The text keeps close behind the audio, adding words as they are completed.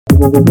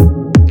Hello,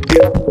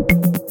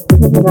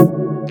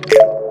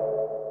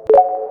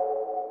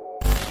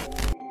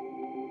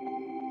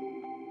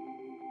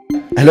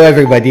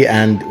 everybody,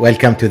 and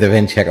welcome to the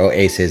Venture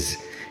Oasis.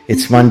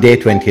 It's Monday,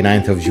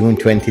 29th of June,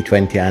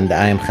 2020, and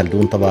I am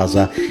Khaldoon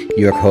Tabaza,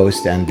 your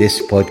host, and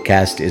this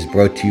podcast is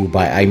brought to you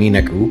by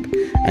Imina Group,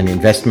 an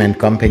investment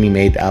company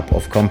made up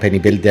of company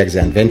builders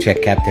and venture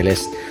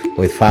capitalists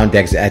with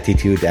founders'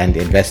 attitude and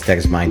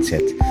investors'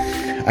 mindset.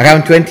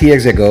 Around 20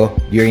 years ago,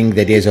 during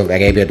the days of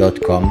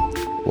Arabia.com,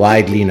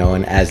 widely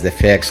known as the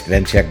first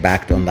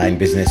venture-backed online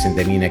business in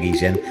the MENA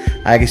region,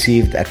 I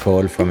received a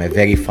call from a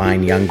very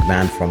fine young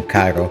man from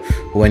Cairo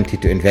who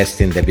wanted to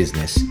invest in the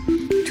business.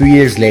 2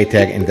 years later,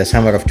 in the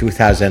summer of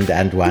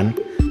 2001,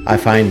 I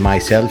find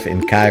myself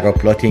in Cairo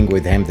plotting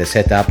with him the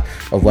setup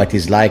of what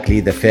is likely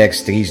the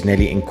first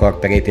regionally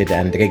incorporated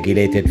and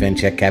regulated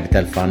venture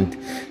capital fund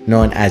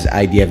known as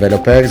Idea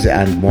Developers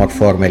and more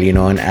formally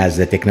known as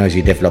the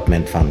Technology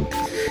Development Fund.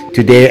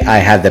 Today, I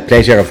have the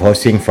pleasure of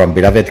hosting from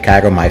beloved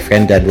Cairo my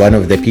friend and one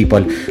of the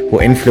people who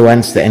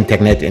influenced the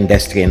internet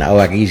industry in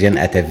our region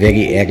at a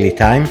very early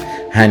time,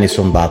 Hani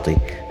Sumbati.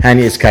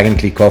 Hani is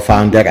currently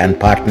co-founder and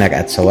partner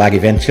at Sawari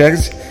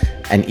Ventures,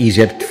 an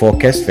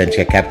Egypt-focused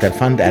venture capital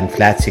fund, and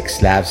Flat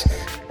 6 Labs,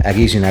 a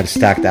regional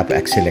startup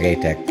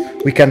accelerator.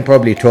 We can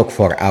probably talk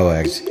for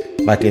hours,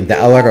 but in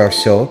the hour or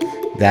so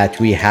that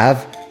we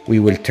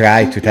will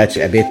try to touch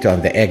a bit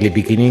on the early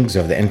beginnings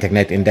of the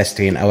internet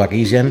industry in our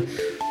region,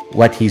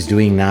 what he's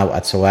doing now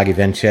at Sawari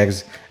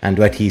Ventures, and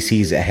what he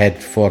sees ahead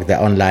for the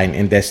online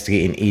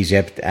industry in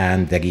Egypt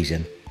and the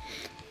region.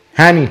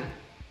 Hani,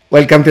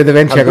 welcome to the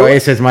Venture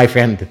Oasis, my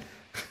friend.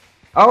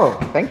 Oh,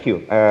 thank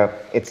you.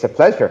 It's a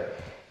pleasure.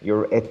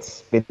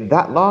 It's been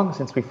that long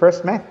since we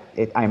first met.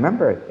 I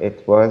remember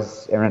it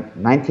was around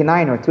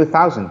 99 or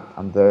 2000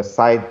 on the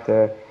side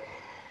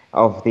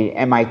of the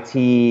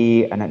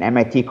MIT and an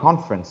MIT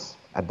conference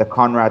at the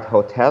Conrad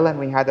Hotel, and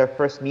we had our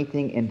first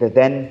meeting in the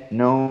then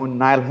known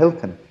Nile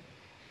Hilton.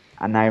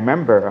 And I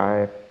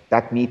remember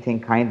that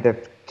meeting kind of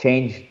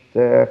changed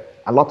a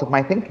lot of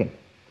my thinking.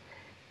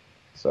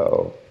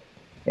 So,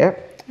 yeah,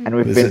 and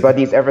we've been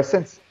buddies ever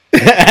since.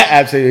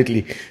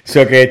 Absolutely.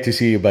 So great to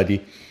see you,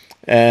 buddy.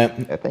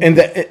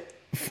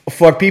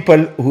 For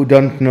people who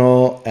don't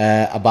know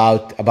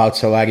about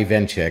Sawari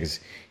Ventures,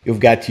 you've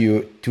got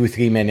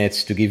 2-3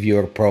 minutes to give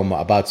your promo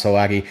about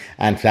Sawari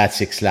and Flat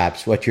 6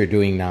 Labs, what you're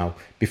doing now,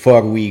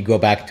 before we go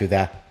back to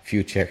the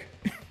future.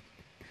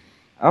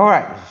 All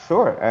right,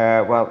 sure.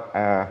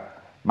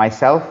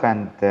 Myself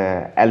and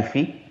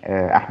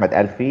Ahmed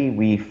Elfi,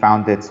 we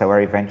founded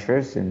Sawari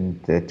Ventures in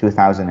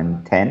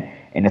 2010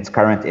 in its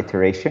current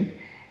iteration.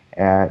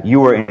 You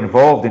were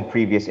involved in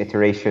previous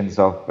iterations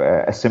of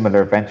a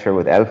similar venture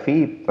with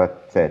Elfi,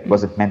 but it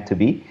wasn't meant to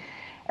be.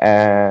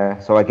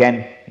 So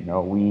again,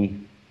 we,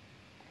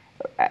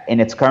 in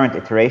its current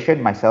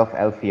iteration, myself,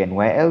 Elfi, and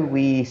Wael,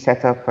 we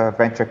set up a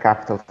venture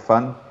capital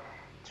fund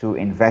to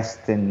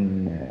invest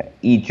in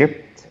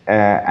Egypt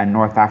and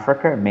North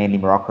Africa, mainly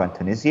Morocco and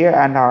Tunisia.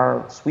 And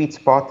our sweet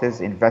spot is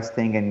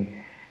investing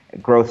in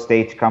growth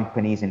stage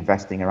companies,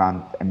 investing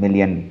around $1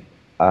 million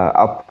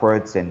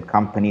upwards in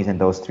companies in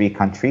those 3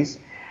 countries.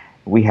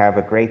 We have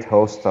a great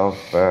host of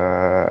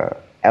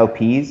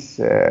LPs,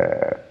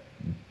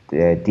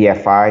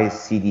 DFIs,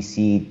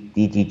 CDC,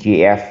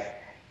 DGGF,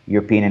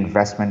 European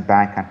Investment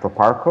Bank, and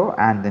Proparco.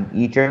 And in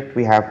Egypt,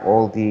 we have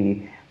all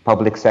the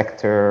public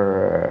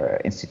sector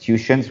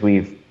institutions.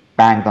 We've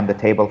banged on the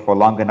table for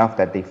long enough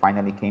that they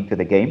finally came to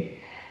the game.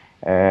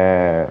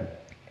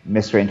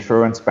 Misr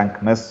Insurance, Bank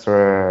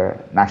Misr,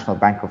 National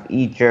Bank of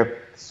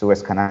Egypt,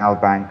 Suez Canal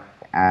Bank,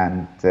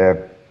 and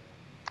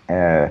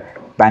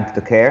Bank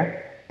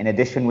Dukair. In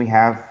addition, we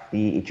have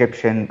the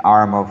Egyptian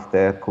arm of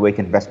the Kuwait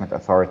Investment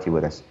Authority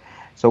with us.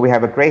 So we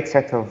have a great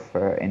set of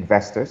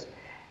investors,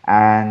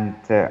 and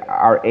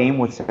our aim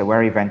with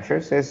Sawari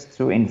Ventures is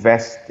to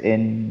invest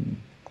in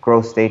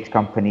growth stage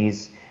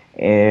companies,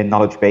 in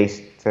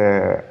knowledge-based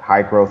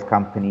high-growth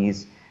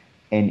companies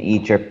in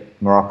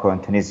Egypt, Morocco,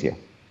 and Tunisia.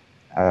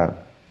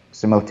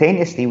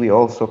 Simultaneously, we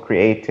also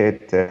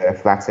created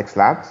Flat 6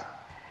 Labs,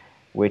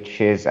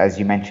 which is, as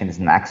you mentioned, is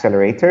an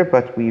accelerator,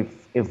 but we've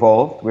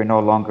evolved. We're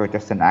no longer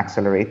just an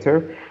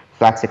accelerator.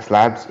 Flat 6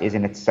 Labs is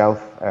in itself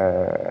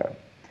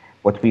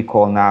what we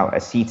call now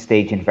a seed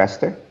stage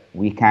investor.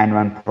 We can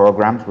run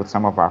programs with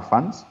some of our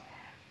funds.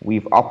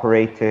 We've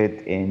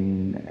operated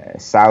in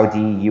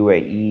Saudi,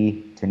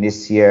 UAE,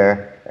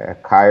 Tunisia,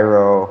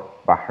 Cairo,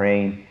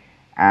 Bahrain,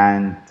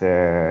 and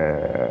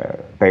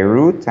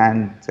Beirut,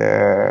 and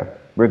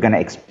we're going to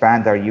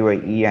expand our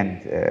UAE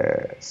and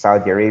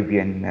Saudi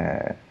Arabian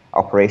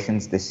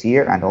operations this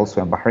year, and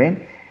also in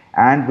Bahrain.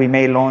 And we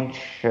may launch,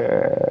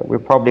 we're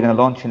probably going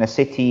to launch in a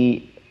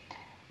city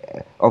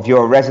of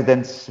your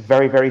residence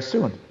very, very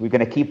soon. We're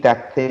going to keep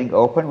that thing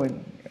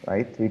open,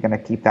 right? We're going to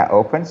keep that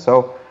open.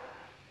 So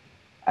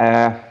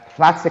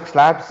Flat 6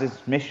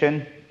 Labs'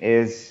 mission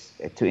is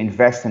to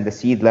invest in the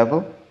seed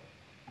level,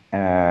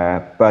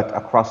 but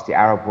across the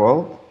Arab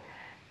world.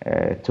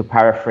 To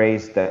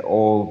paraphrase the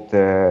old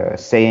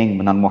saying,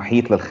 من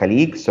المحيط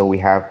للخليج, so we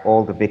have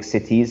all the big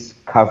cities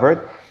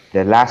covered.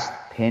 The last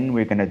pin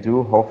we're going to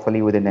do,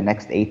 hopefully within the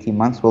next 18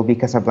 months, will be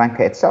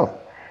Casablanca itself.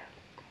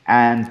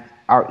 And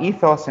our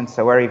ethos in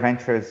Sawari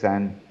Ventures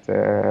and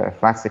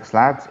Flat Six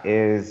Labs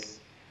is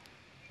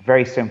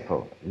very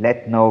simple.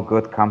 Let no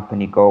good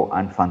company go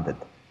unfunded.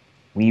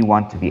 We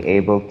want to be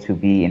able to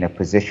be in a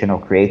position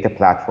or create a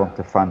platform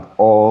to fund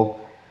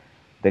all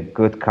the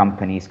good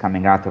companies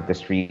coming out of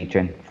this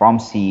region from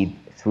seed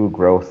through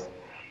growth,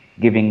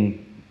 giving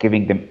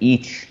them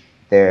each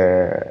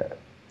the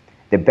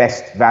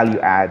best value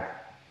add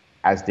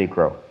as they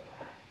grow.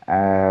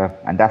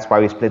 And that's why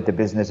we split the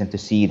business into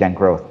seed and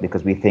growth,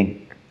 because we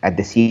think at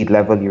the seed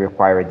level you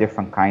require a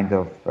different kind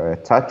of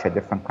touch, a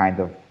different kind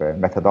of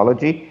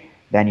methodology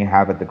than you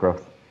have at the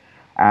growth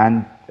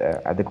and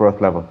at the growth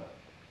level.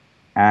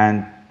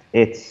 And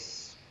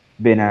it's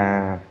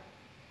been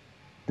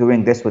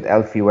doing this with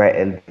Elfie, where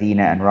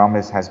Eldina and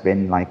Ramiz has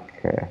been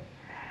like,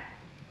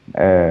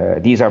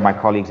 these are my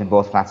colleagues in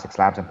both Flat Six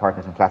Labs and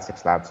partners in Flat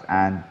Six Labs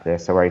and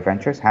Sawari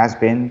Ventures, has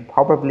been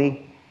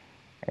probably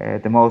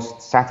the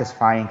most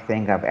satisfying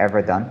thing I've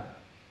ever done,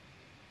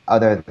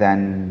 other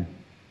than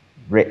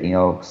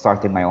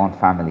starting my own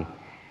family.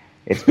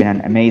 It's been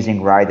an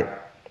amazing ride.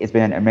 It's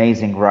been an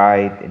amazing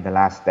ride in the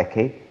last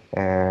decade,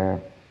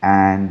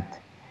 and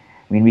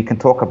I mean, we can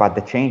talk about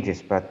the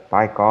changes, but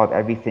by God,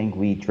 everything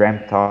we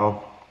dreamt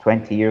of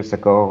 20 years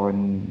ago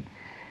in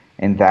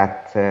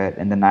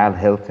the Nile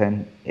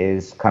Hilton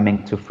is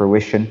coming to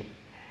fruition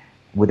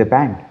with a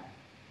bang.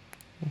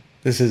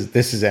 This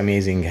is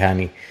amazing,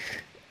 Hani.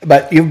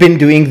 But you've been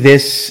doing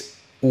this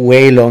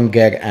way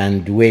longer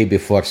and way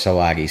before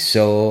Sawari.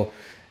 So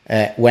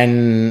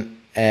when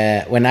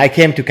I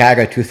came to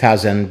Cairo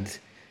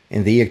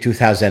in the year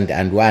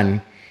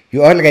 2001,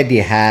 you already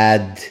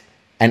had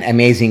an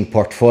amazing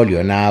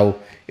portfolio. Now,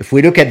 if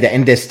we look at the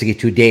industry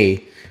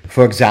today,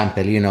 for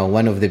example,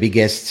 one of the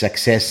biggest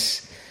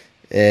success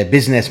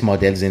business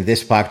models in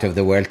this part of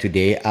the world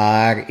today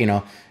are,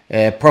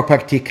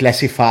 property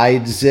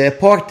classifieds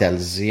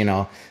portals,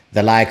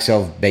 the likes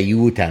of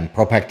Bayut and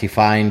Property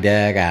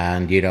Finder,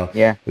 and,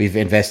 we've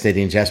invested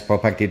in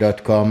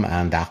justproperty.com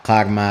and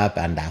Aqar Map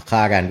and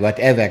Aqar and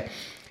whatever.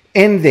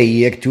 In the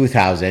year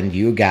 2000,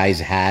 you guys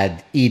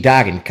had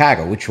Idar in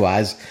Cairo, which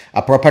was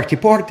a property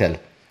portal.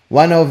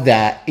 One of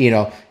the,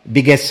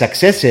 biggest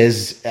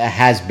successes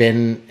has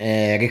been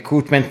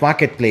recruitment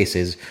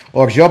marketplaces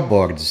or job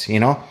boards,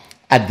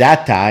 At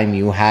that time,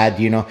 you had,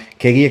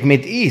 Career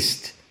Mid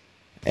East,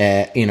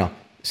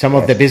 some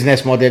of the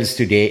business models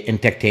today,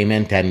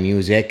 entertainment and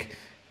music.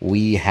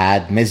 We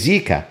had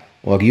Mazika,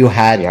 or you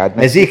had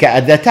Mazika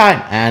at the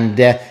time. And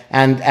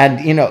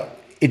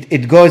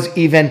it goes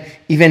even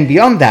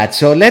beyond that.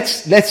 So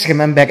let's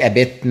remember a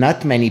bit,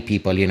 not many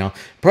people,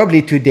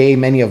 probably today,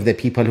 many of the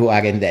people who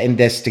are in the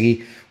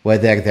industry,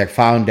 whether they're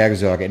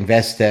founders or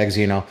investors,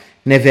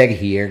 never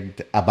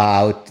heard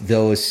about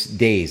those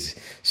days.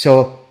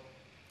 So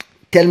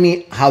tell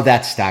me how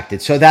that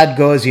started. So that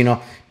goes,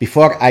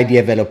 before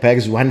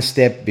iDevelopers, one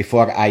step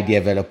before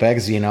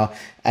iDevelopers,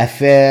 a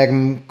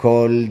firm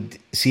called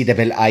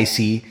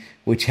CIIC,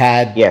 which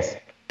had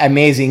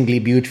amazingly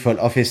beautiful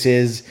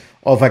offices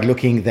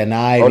overlooking the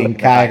Nile in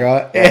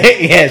Cairo.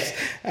 Yes.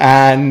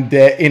 And,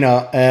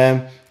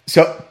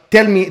 so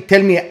tell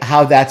me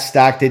how that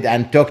started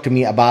and talk to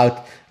me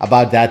about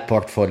that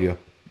portfolio.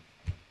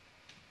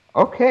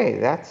 Okay,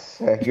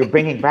 that's you're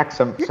bringing back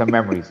some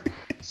memories.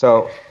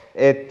 So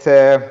it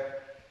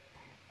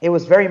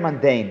was very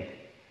mundane.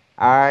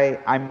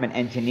 I'm an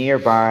engineer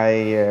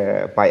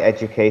by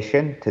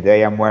education.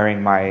 Today I'm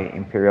wearing my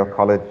Imperial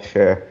College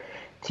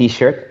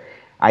T-shirt.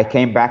 I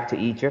came back to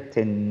Egypt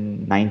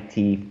in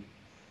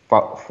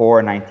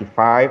 94,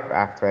 95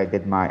 after I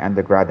did my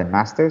undergrad and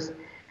master's,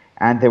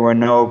 and there were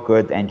no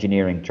good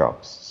engineering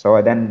jobs. So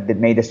I then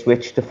made a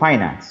switch to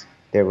finance.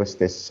 There was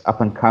this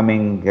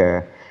up-and-coming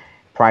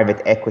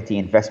private equity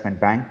investment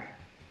bank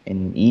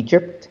in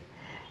Egypt,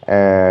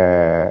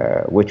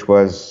 which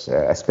was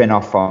a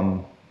spin-off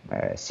from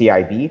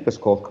CIB. It was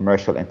called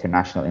Commercial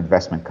International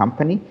Investment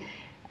Company.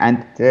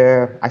 And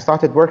I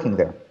started working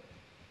there.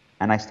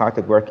 And I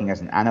started working as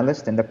an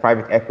analyst in the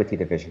private equity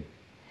division.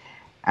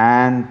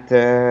 And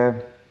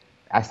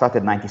I started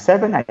in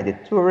 97. I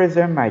did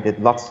tourism. I did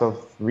lots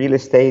of real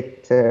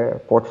estate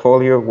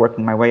portfolio,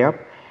 working my way up.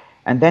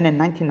 And then in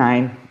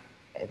 99,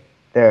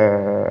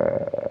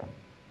 there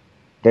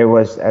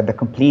was the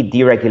complete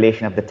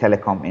deregulation of the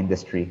telecom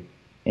industry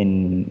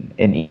in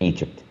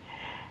Egypt.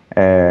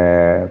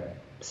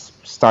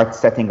 Start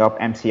setting up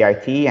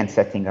MCIT and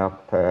setting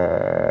up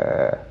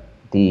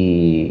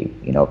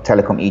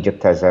Telecom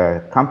Egypt as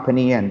a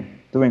company and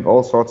doing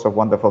all sorts of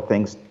wonderful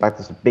things. That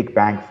is a big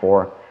bang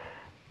for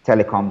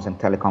telecoms and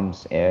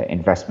telecoms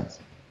investments.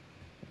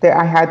 There,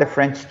 I had a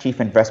French chief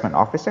investment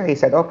officer. He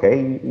said,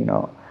 okay,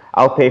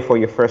 I'll pay for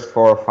your first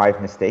 4 or 5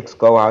 mistakes.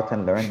 Go out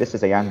and learn. This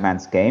is a young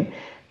man's game.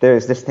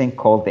 There's this thing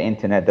called the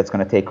internet that's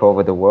going to take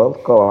over the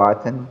world. Go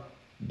out and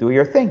do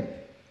your thing.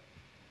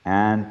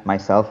 And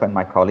myself and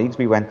my colleagues,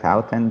 we went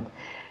out and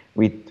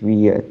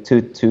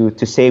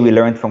to say we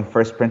learned from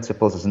first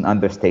principles is an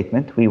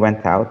understatement. We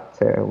went out,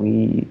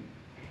 we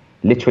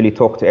literally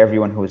talked to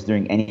everyone who was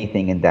doing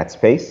anything in that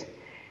space,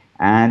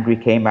 and we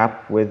came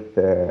up with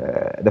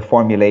the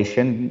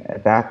formulation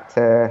that,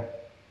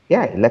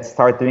 let's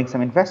start doing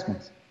some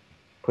investments,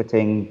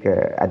 putting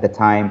at the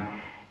time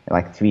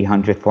like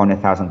 $300,000,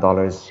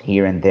 $400,000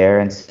 here and there,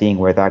 and seeing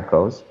where that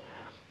goes.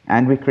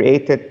 And we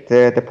created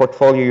the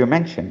portfolio you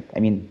mentioned. I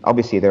mean,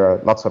 obviously there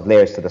are lots of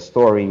layers to the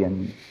story,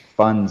 and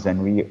funds and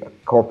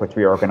corporate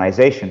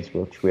reorganizations,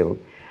 which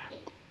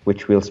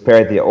will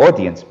spare the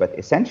audience. But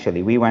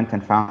essentially, we went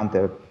and found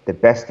the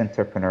best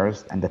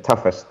entrepreneurs and the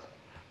toughest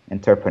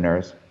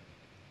entrepreneurs,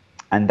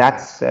 and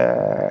that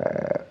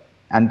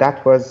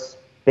was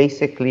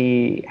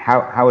basically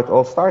how it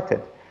all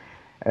started.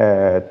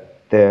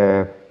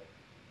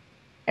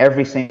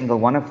 Every single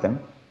one of them,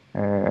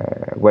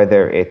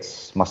 whether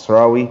it's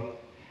Masrawi,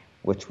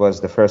 which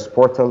was the first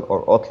portal,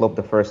 or Otlub,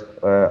 the first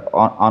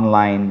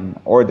online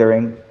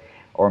ordering,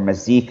 or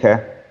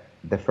Mazika,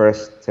 the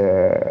first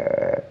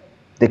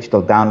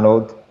digital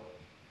download,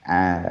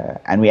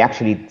 and we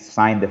actually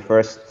signed the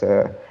first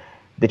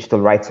digital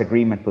rights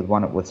agreement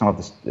with some of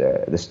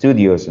the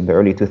studios in the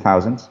early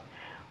 2000s.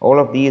 All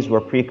of these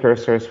were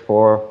precursors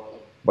for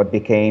what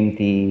became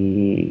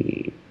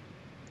the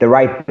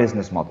right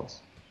business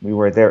models. We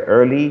were there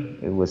early.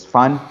 It was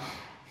fun.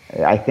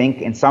 I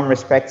think in some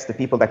respects, the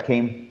people that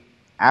came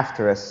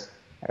after us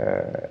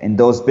in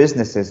those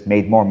businesses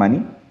made more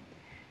money.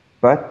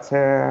 But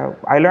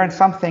I learned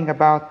something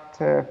about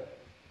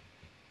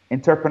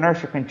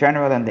entrepreneurship in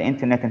general and the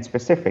internet in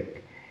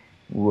specific,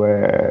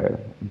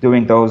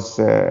 doing those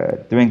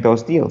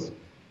deals.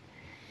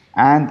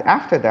 And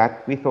after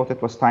that, we thought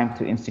it was time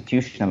to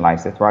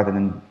institutionalize it rather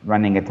than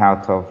running it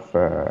out of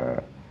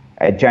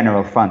a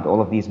general fund. All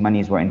of these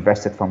monies were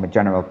invested from a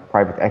general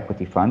private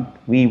equity fund.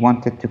 We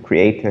wanted to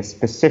create a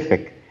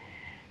specific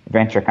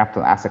venture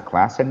capital asset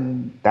class,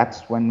 and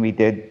that's when we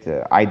did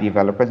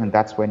iDevelopers, and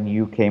that's when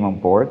you came on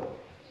board.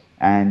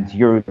 And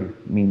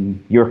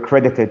you're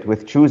credited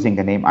with choosing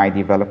the name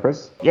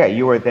iDevelopers. Yeah,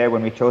 you were there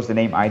when we chose the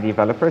name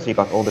iDevelopers. You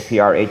got all the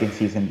PR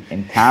agencies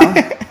in town,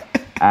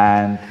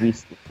 and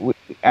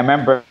I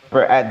remember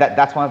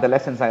that's one of the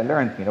lessons I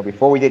learned.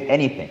 Before we did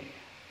anything,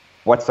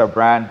 what's our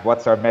brand?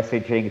 What's our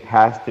messaging? It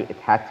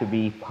had to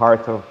be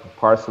parcel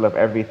of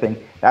everything.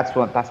 That's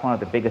one of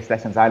the biggest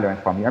lessons I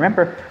learned from you. I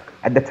remember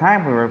at the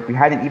time we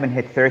hadn't even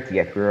hit 30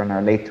 yet. We were in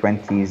our late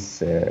 20s,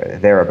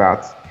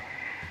 thereabouts.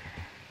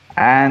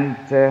 And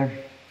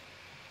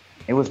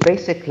it was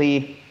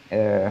basically,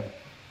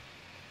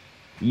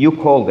 you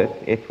called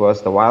it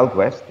was the Wild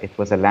West. It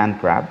was a land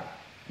grab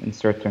in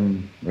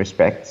certain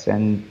respects.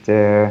 And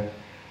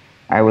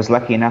I was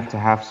lucky enough to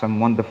have some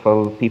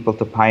wonderful people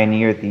to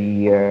pioneer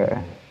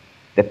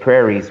the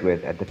prairies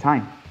with at the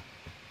time.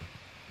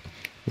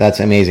 That's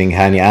amazing,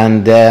 Hani.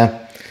 And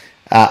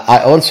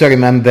I also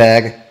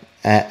remember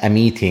a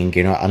meeting,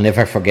 I'll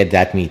never forget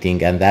that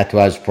meeting. And that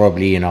was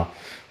probably,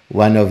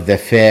 one of the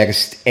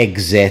first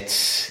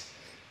exits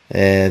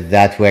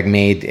that were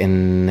made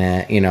in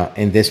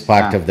this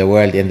part of the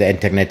world, in the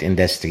internet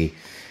industry.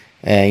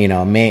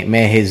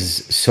 May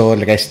his soul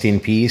rest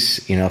in peace.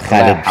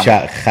 Khalid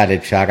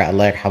Bshara,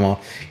 Allah yarhamah.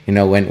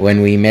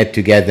 When we met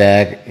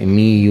together,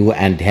 me, you,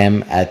 and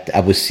him at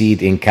Abu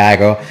Seed in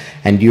Cairo,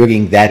 and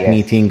during that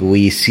meeting,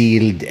 we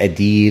sealed a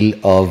deal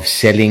of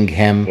selling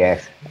him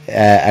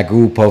a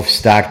group of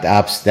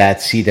startups that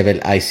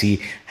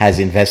CIIC has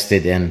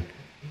invested in.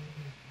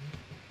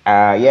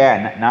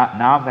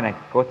 Now I'm gonna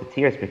go to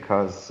tears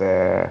because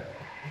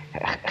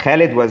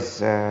Khalid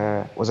was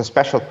a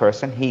special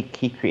person.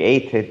 He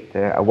created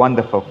a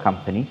wonderful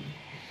company,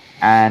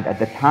 and at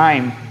the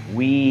time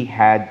we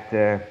had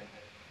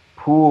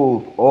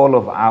pooled all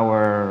of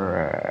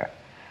our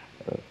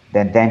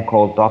then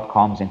called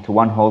 .coms into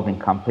one holding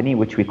company,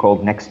 which we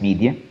called Next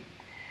Media,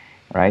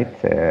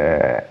 right?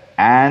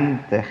 And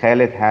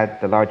Khalid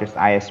had the largest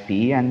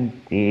ISP, and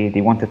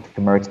they wanted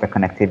to merge the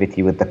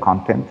connectivity with the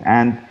content.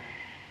 And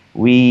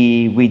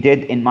we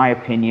did, in my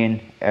opinion,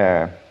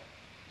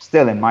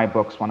 still in my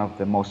books, one of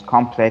the most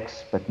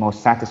complex but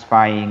most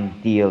satisfying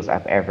deals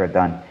I've ever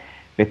done,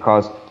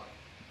 because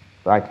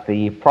like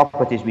the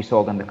properties we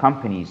sold and the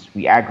companies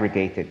we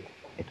aggregated,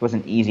 it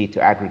wasn't easy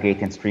to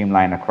aggregate and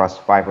streamline across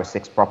 5 or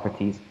 6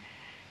 properties,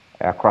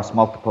 across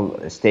multiple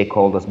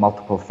stakeholders,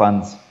 multiple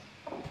funds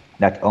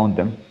that owned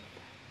them,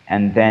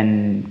 and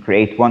then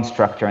create one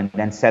structure and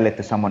then sell it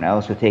to someone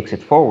else who takes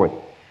it forward.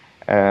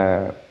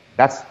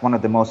 That's one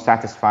of the most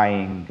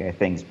satisfying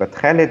things. But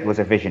Khalid was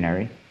a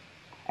visionary,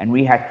 and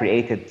we had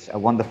created a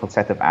wonderful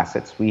set of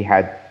assets. We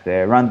had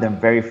run them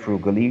very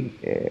frugally.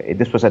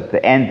 This was at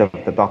the end of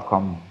the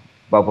dot-com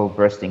bubble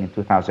bursting in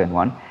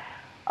 2001.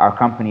 Our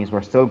companies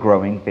were still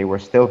growing. They were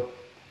still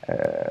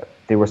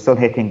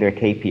hitting their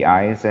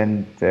KPIs,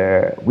 and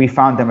we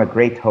found them a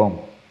great home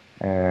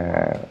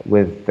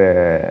with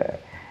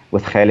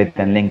Khalid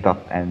and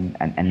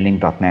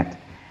Link.net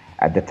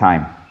at the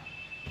time.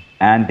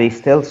 And they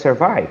still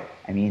survive.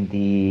 I mean,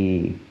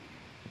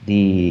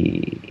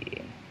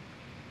 the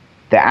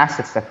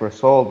assets that were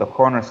sold, the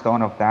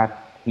cornerstone of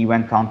that, he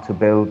went on to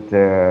build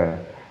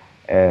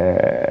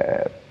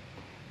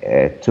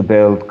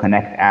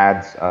Connect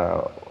Ads,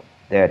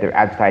 their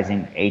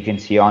advertising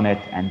agency on it,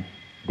 and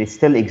they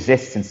still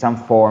exist in some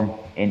form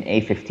in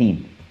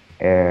A15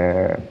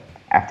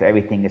 after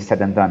everything is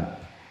said and done.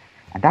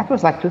 And that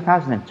was like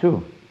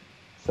 2002.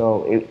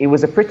 So it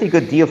was a pretty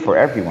good deal for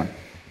everyone.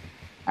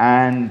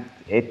 And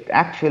it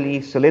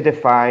actually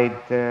solidified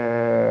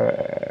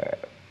the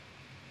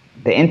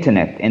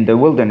internet in the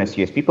wilderness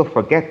years. People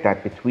forget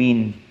that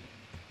between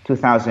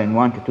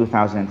 2001 to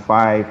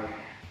 2005,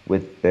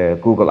 with the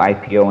Google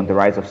IPO and the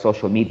rise of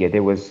social media,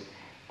 there was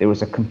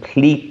a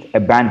complete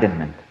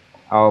abandonment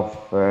of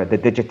the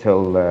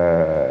digital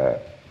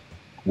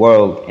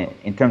world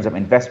in terms of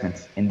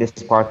investments in this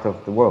part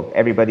of the world.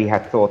 Everybody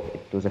had thought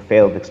it was a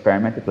failed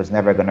experiment. It was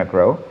never going to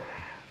grow.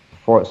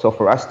 So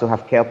for us to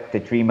have kept the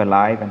dream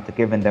alive and to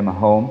given them a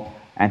home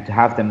and to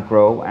have them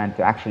grow and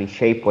to actually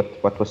shape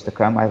what was to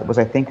come,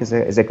 I think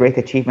is a great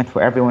achievement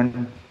for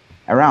everyone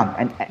around.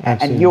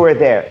 And you were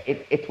there.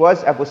 It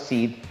was Abu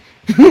Seed.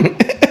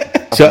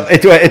 So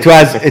it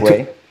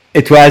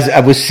was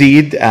Abu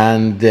Seed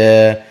and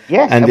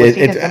yes, and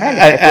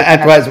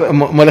it was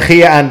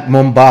Molokhia and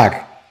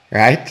Mumbar,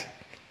 right?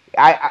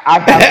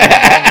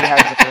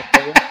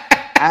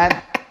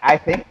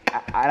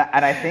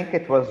 I think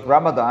it was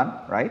Ramadan,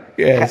 right?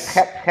 Yes.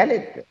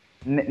 Khalid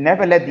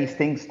never let these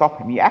things stop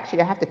him. I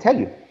have to tell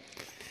you,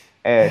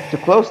 to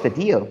close the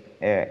deal,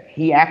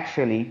 he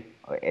actually,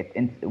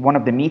 in one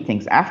of the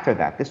meetings after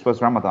that, this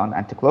was Ramadan,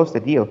 and to close the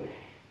deal,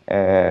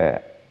 and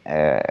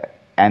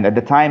at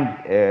the time,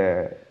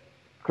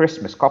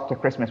 Coptic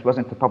Christmas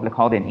wasn't a public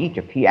holiday in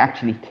Egypt. He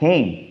actually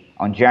came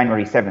on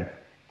January 7th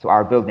to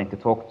our building to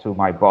talk to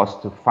my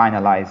boss to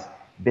finalize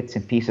bits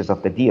and pieces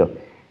of the deal.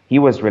 He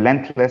was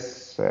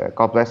relentless,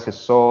 God bless his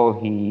soul.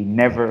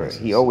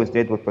 He always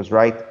did what was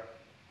right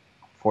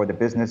for the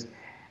business,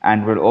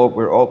 and we're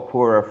all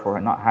poorer for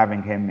not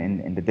having him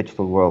in the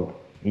digital world.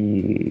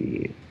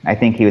 I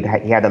think he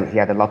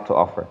had a lot to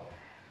offer.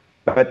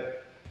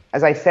 But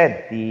as I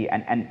said,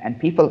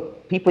 people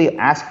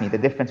ask me the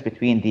difference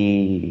between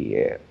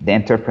the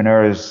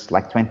entrepreneurs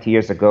like 20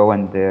 years ago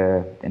and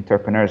the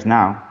entrepreneurs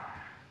now.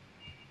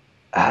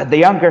 The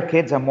younger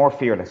kids are more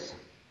fearless,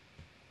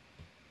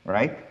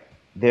 right?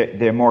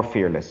 They're more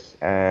fearless,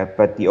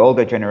 but the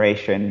older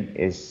generation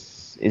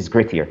is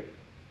grittier.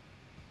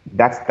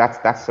 That's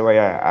the way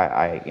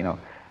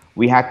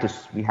we had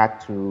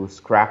to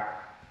scrap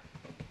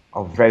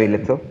of very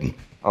little,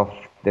 of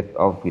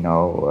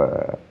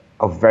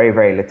very,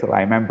 very little.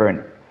 I remember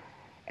in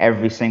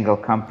every single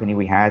company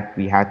we had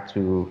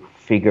to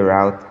figure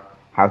out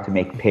how to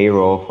make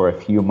payroll for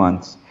a few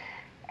months,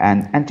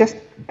 and just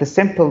the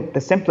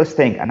simplest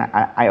thing. And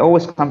I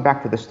always come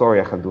back to the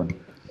story, Khaldun.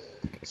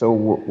 So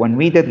when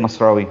we did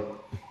Masrawi,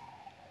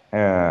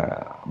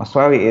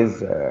 Masrawi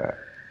is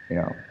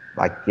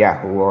like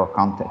Yahoo or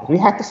content. We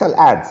had to sell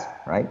ads,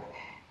 right?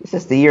 This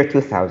is the year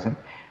 2000.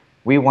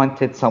 We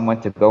wanted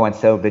someone to go and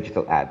sell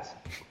digital ads.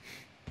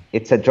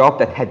 It's a job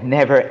that had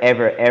never,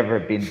 ever, ever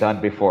been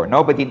done before.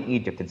 Nobody in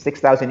Egypt in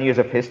 6,000 years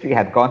of history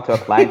had gone to a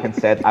client and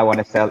said, I want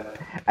to sell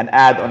an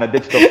ad on a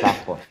digital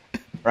platform,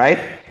 right?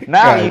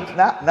 Now,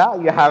 now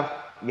you have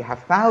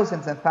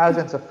thousands and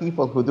thousands of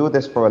people who do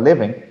this for a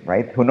living,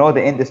 right? Who know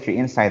the industry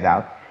inside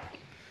out.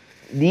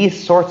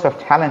 These sorts of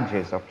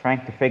challenges of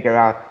trying to figure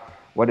out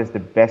what is the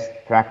best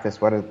practice,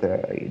 what is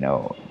the,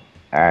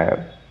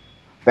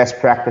 best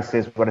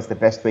practices, what is the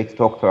best way to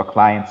talk to a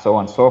client, so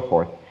on and so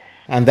forth.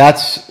 And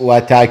that's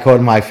what I call,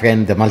 my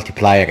friend, the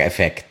multiplier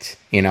effect.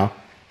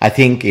 I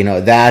think,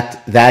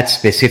 that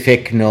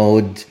specific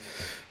node,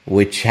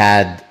 which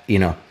had,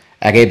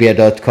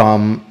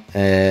 Arabia.com,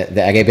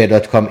 the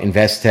Arabia.com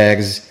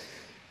investors,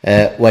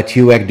 what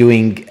you were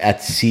doing at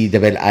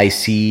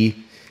CIIC.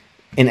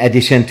 In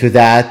addition to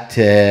that,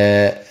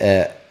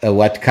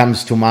 what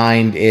comes to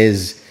mind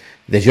is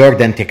the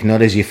Jordan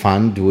Technology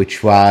Fund,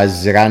 which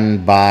was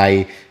run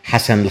by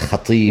Hassan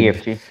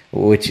Al-Khatib,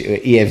 which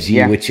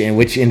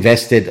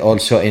invested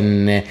also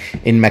in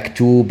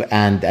Maktoub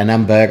and a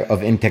number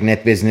of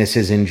internet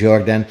businesses in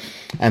Jordan,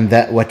 and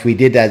that what we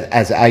did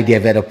as idea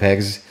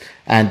developers.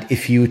 And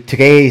if you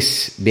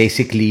trace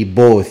basically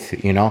both,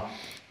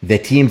 the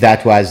team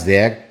that was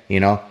there,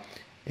 you,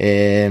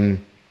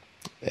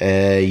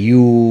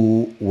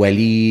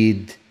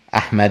 Walid,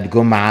 Ahmed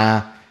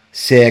Gum'a,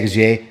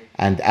 Sergey,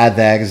 and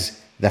others,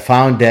 the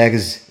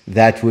founders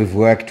that we've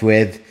worked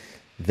with,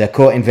 the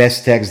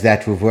co-investors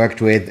that we've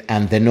worked with,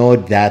 and the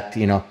node that,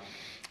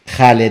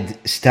 Khalid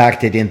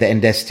started in the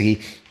industry,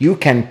 you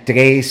can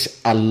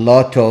trace a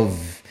lot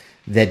of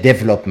the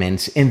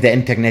developments in the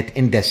internet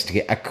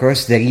industry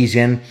across the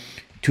region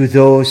to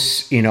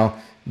those,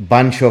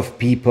 bunch of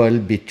people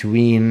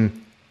between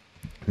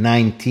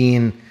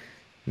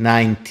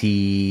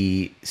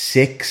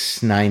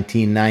 1996,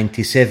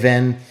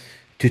 1997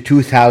 to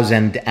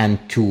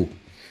 2002.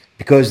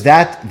 Because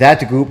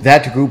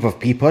that group of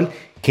people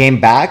came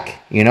back,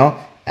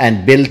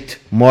 and built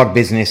more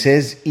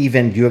businesses,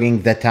 even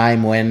during the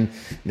time when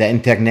the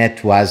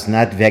internet was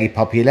not very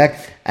popular,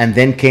 and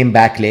then came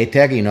back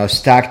later,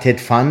 started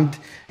fund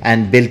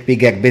and built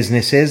bigger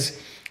businesses.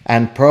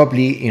 And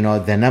probably,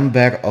 the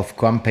number of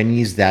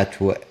companies that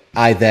were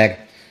either,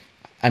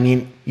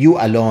 you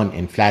alone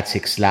in Flat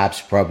Six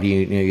Labs,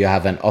 probably you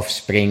have an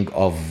offspring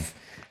of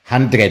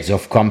hundreds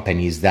of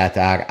companies that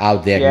are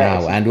out there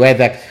now, and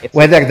whether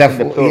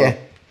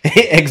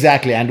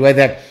exactly, and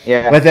whether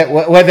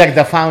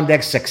the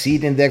founders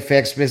succeed in their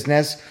first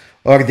business,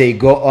 or they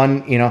go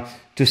on,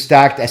 to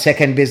start a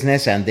second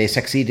business and they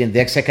succeed in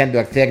their second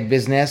or third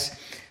business,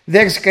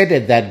 there's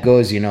credit that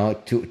goes,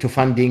 to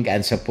funding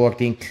and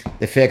supporting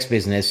the first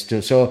business.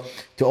 To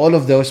all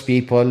of those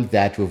people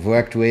that we've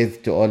worked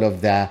with, to all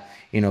of the,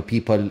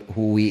 people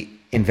who we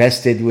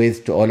invested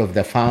with, to all of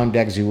the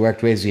founders we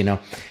worked with,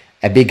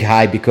 a big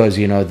hi, because,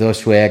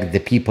 those were the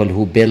people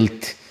who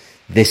built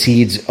the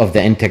seeds of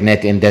the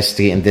internet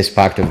industry in this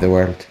part of the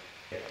world.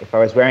 If I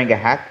was wearing a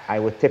hat, I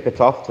would tip it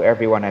off to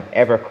everyone I've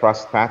ever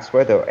crossed paths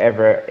with or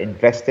ever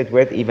invested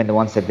with, even the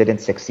ones that didn't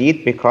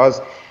succeed, because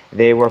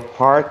they were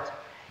part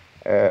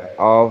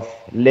of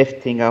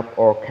lifting up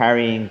or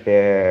carrying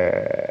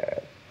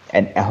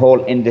a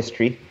whole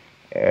industry,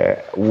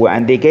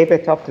 and they gave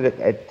it up to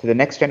the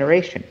next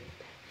generation.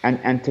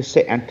 And to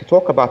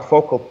talk about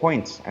focal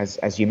points,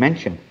 as you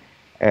mentioned,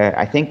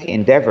 I think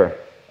Endeavor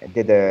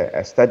did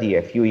a study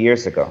a few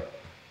years ago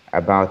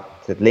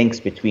about the links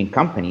between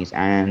companies,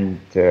 and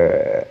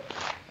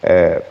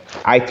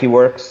IT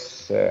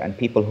Works and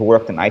people who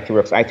worked in IT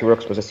Works. IT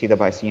Works was a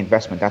CWIC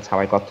investment. That's how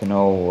I got to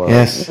know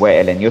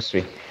Wael and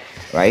Yusri,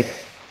 right?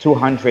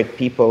 200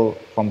 people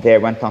from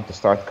there went on to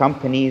start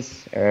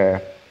companies,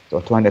 or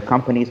 200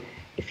 companies.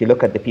 If you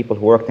look at the people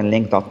who worked in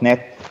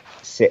Link.net,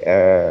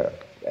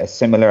 a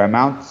similar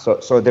amount.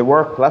 So there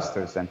were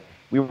clusters, and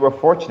we were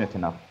fortunate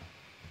enough,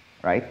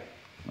 right?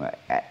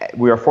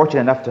 We are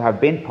fortunate enough to have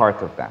been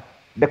part of that.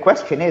 The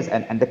question is,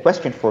 and the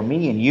question for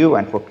me and you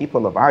and for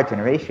people of our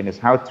generation, is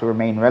how to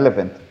remain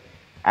relevant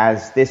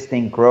as this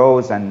thing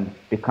grows and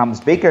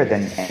becomes bigger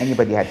than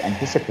anybody had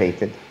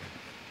anticipated,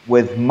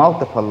 with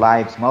multiple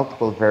lives,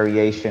 multiple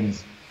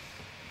variations.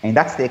 And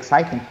that's the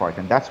exciting part,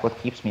 and that's what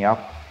keeps me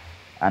up.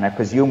 And I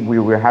presume we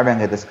were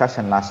having a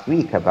discussion last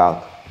week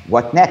about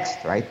what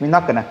next, right? We're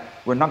not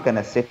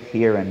gonna sit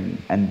here and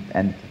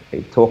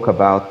talk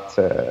about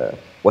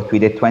what we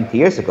did 20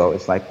 years ago.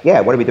 It's like,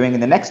 what are we doing in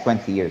the next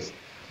 20 years,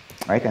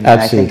 right? And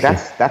I think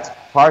that's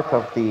part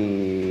of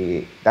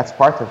the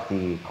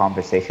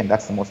conversation.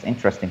 That's the most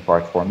interesting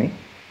part for me,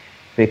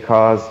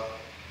 because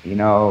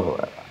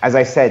as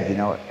I said,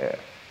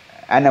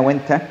 Anna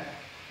Winter,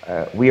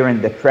 we're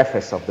in the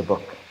preface of the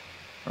book,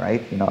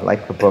 right?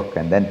 Like the book,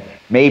 and then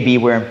maybe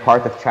we're in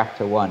part of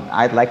chapter 1.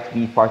 I'd like to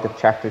be part of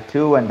chapter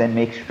 2, and then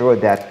make sure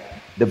that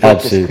the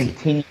book is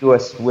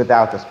continuous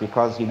without us,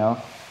 because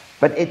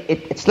but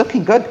it's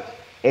looking good.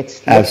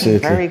 It's looking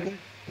very good.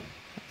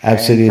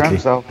 Absolutely.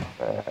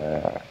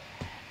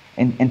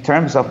 In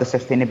terms of the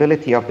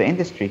sustainability of the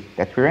industry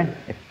that we're in,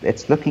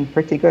 it's looking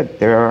pretty good.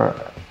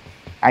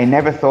 I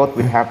never thought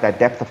we'd have that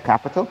depth of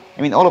capital.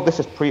 I mean, all of this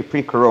is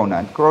pre-corona,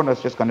 and corona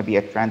is just going to be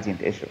a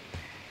transient issue.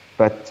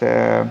 But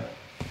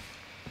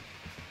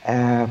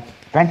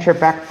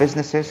venture-backed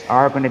businesses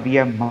are going to be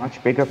a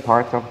much bigger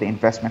part of the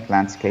investment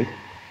landscape.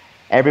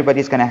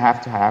 Everybody's going to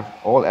have,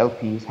 all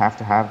LPs have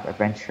to have a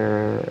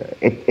venture.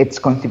 It's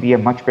going to be a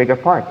much bigger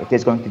part. It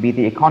is going to be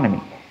the economy.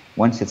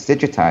 Once it's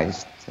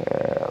digitized,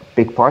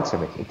 big parts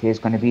of it is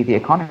going to be the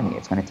economy.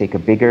 It's going to take a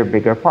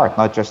bigger part,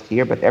 not just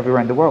here, but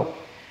everywhere in the world.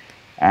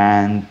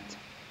 And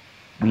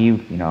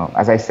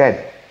as I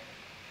said,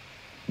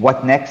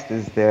 what next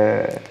is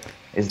the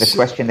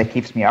question that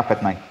keeps me up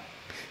at night.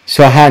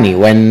 So Hani,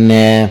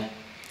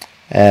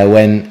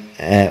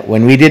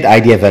 when we did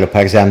Idea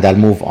Developers, and I'll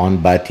move on,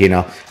 but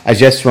I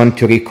just want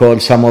to recall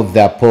some of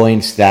the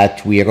points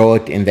that we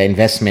wrote in the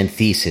investment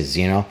thesis,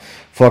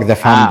 for the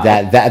fund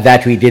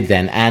that we did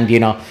then. And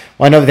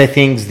one of the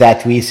things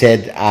that we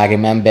said, I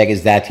remember,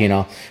 is that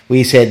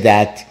we said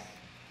that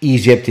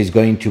Egypt is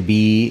going to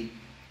be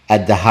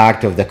at the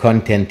heart of the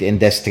content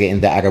industry in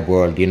the Arab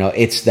world.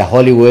 It's the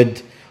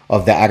Hollywood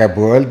of the Arab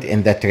world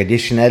in the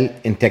traditional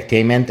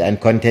entertainment and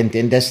content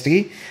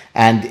industry,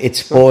 and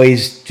it's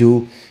poised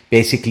to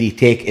basically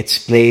take its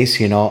place,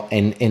 in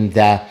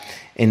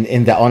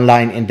the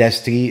online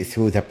industry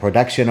through the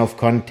production of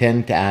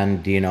content,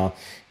 and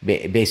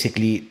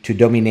basically to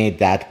dominate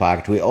that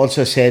part. We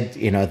also said,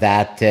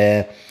 that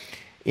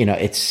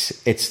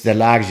it's the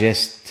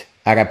largest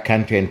Arab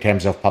country in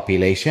terms of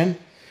population,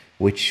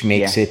 which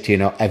makes it,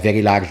 a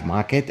very large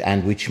market,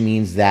 and which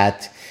means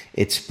that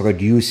it's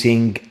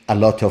producing a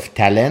lot of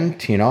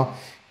talent,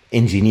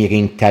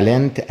 engineering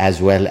talent,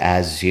 as well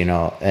as,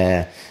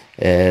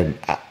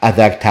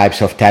 other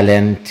types of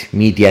talent,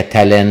 media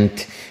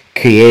talent,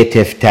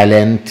 creative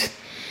talent.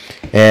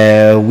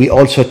 We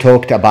also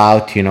talked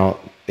about,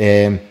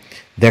 the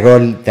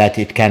role that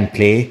it can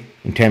play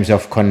in terms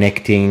of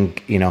connecting,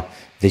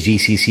 the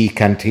GCC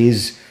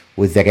countries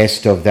with the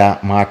rest of the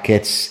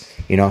markets,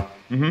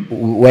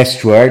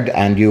 westward,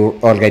 and you're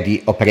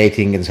already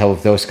operating in some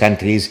of those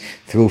countries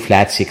through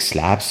Flat Six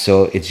Slabs.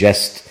 So it's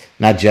just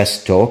not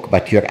just talk,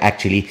 but you're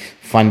actually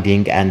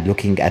funding and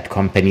looking at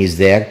companies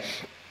there.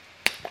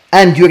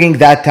 And during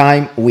that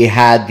time, we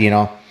had,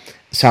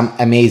 some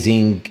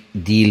amazing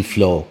deal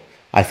flow.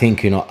 I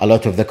think, a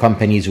lot of the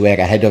companies were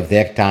ahead of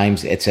their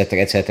times, etc.,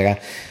 etc.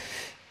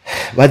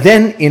 But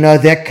then,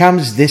 there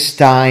comes this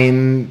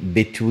time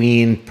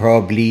between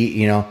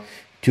probably,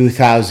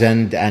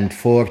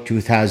 2004,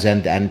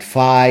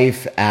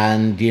 2005,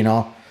 and,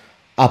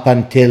 up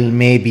until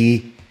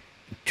maybe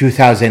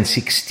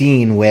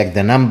 2016, where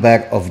the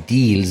number of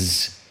deal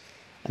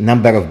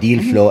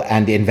flow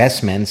and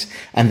investments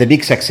and the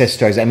big success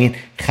stories. I mean,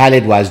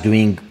 Khalid was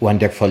doing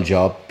wonderful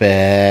job.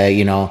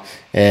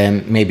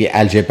 Maybe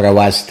Algebra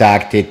was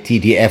started,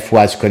 TDF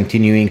was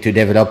continuing to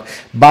develop,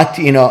 but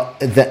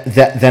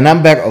the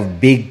number of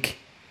big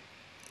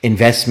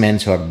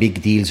investments or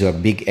big deals or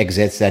big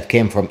exits that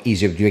came from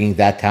Egypt during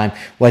that time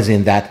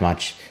wasn't that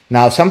much.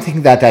 Now,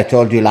 something that I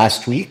told you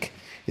last week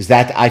is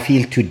that I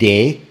feel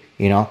today,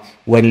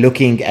 when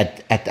looking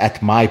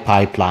at my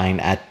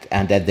pipeline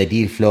and at the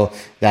deal flow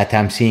that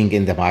I'm seeing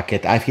in the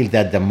market, I feel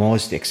that the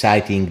most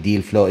exciting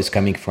deal flow is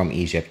coming from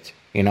Egypt.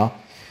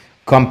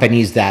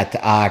 Companies that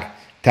are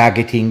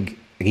targeting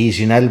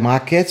regional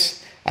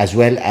markets, as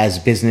well as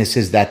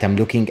businesses that I'm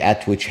looking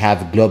at which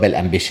have global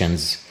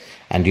ambitions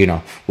and,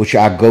 which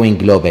are going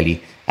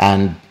globally.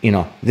 And,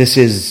 this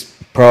is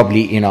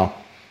probably, I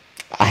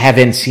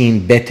haven't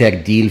seen better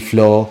deal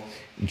flow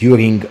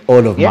during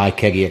all of my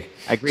career.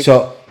 I agree.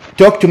 So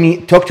talk to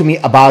me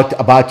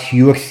about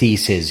your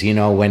thesis,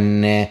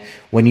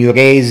 when you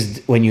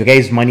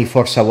raised money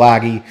for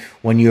Sawari,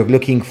 when you're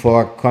looking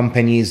for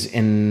companies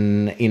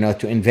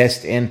to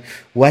invest in,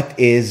 what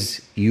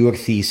is your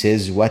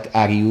thesis? What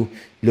are you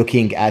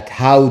looking at?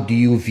 How do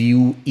you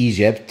view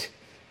Egypt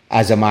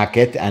as a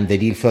market and the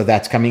deal flow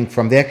that's coming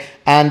from there?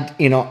 And,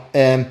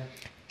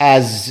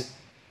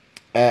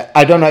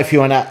 I don't know if you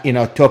want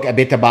to, talk a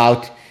bit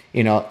about,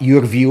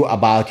 your view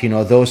about,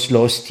 those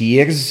lost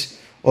years,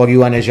 or you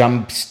want to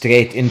jump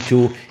straight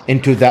into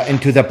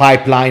the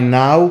pipeline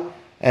now.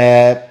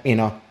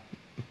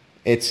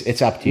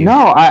 It's up to you.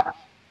 No,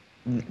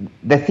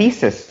 the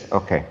thesis.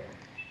 Okay,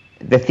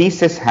 the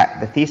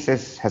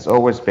thesis has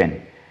always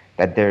been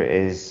that there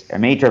is a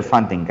major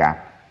funding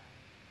gap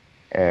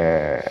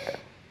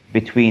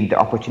between the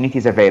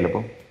opportunities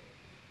available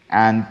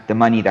and the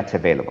money that's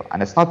available.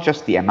 And it's not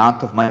just the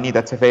amount of money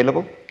that's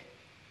available,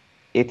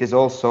 it is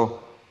also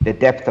the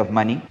depth of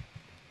money,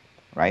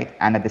 right?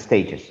 And at the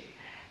stages.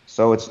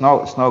 So it's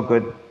no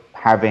good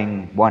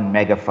having one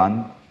mega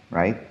fund,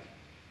 right?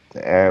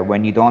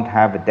 When you don't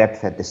have a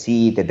depth at the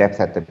seed, the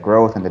depth at the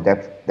growth, and the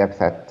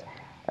depth at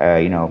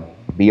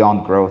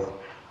beyond growth.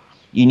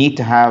 You need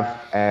to have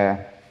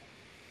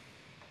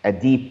a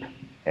deep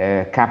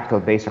capital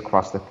base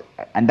across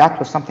and that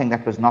was something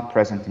that was not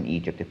present in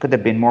Egypt. It could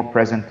have been more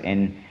present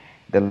in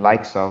the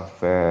likes of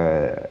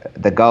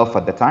the Gulf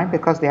at the time,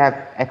 because they have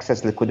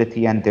excess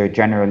liquidity and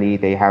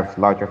they have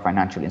larger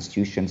financial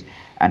institutions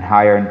and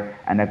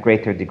a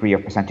greater degree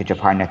of percentage of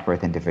high net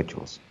worth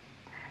individuals.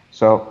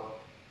 So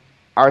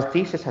our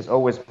thesis has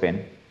always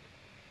been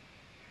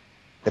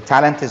the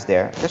talent is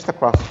there just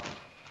across,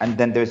 and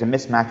then there's a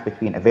mismatch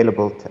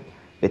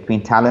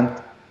between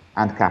talent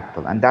and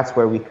capital, and that's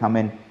where we come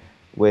in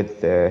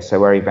with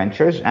Sawari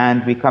Ventures,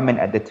 and we come in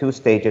at the two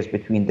stages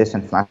between this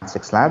and Flat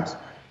Six Slabs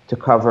to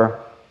cover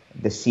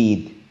the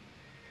seed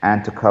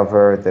and to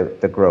cover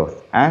the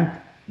growth. And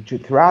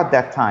throughout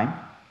that time,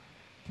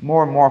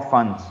 more and more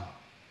funds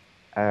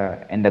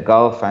in the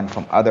Gulf and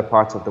from other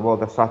parts of the world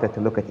have started to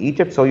look at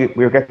Egypt, so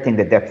we're getting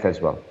the depth as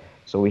well.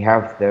 So we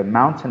have the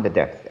amounts and the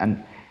depth,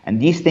 and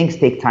these things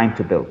take time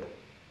to build.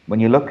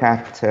 When you look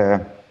at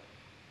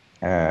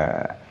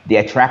the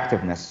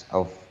attractiveness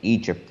of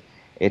Egypt,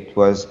 it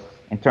was,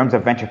 in terms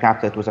of venture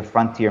capital, it was a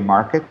frontier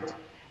market.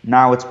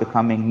 Now it's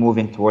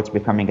moving towards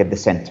becoming at the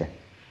center,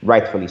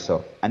 rightfully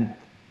so. And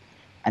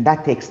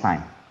that takes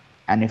time.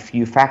 And if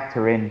you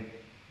factor in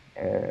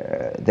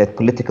the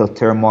political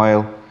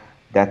turmoil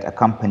that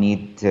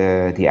accompanied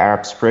the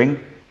Arab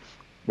Spring,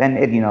 then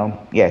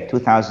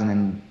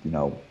 2000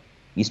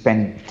 you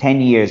spend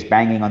 10 years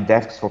banging on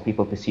desks for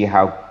people to see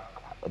how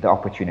the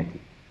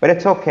opportunity. But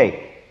it's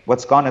okay.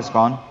 What's gone is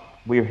gone.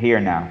 We're here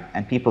now,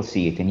 and people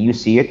see it, and you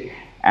see it.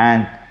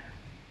 And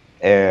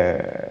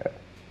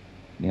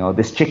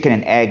this chicken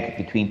and egg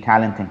between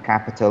talent and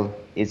capital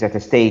is at a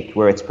state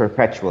where it's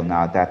perpetual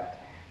now,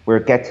 that we're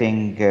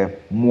getting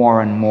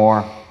more and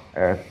more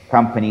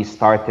companies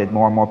started,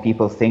 more and more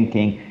people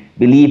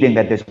believing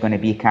that there's going to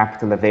be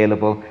capital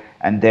available,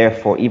 and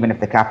therefore, even if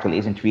the capital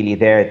isn't really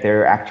there,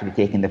 they're actually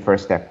taking the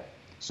first step.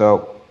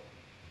 So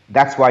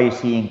that's why you're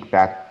seeing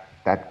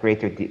that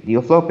greater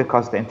deal flow,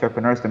 because the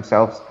entrepreneurs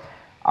themselves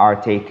are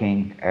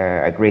taking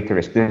a greater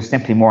risk. There's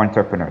simply more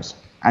entrepreneurs,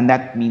 and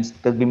that means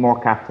there'll be more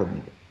capital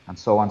needed, and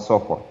so on and so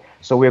forth.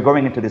 So we're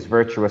going into this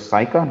virtuous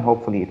cycle, and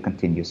hopefully it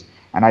continues.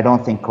 And I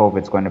don't think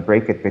COVID's going to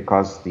break it,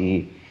 because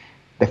the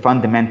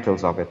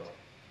fundamentals of it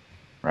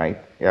right?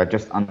 They are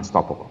just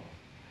unstoppable.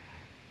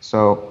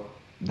 So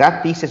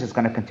that thesis is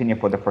going to continue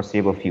for the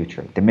foreseeable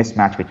future, the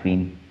mismatch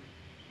between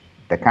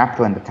the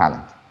capital and the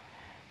talent.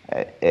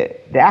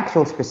 The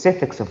actual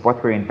specifics of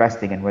what we're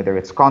investing in, whether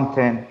it's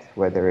content,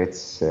 whether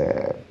it's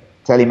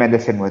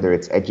telemedicine, whether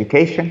it's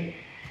education,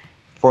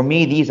 for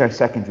me, these are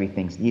secondary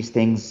things. These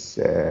things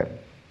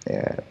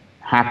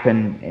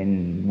happen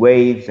in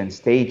waves and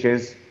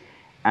stages,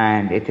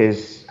 and it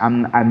is.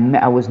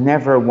 I was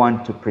never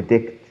one to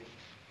predict,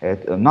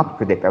 not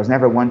predict. I was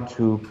never one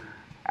to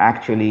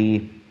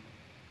actually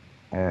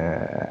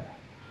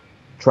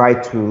try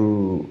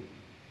to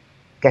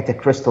get a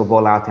crystal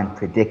ball out and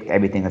predict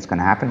everything that's going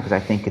to happen, because I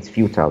think it's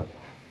futile.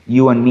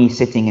 You and me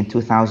sitting in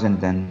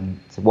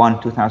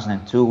 2001,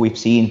 2002, we've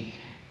seen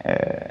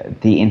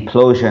the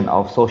implosion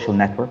of social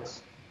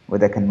networks,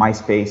 whether like in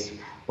MySpace.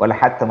 Well,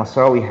 حتى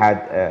Masrawi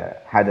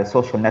had a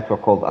social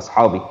network called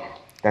Ashabi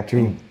that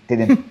didn't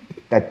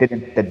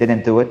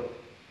do it.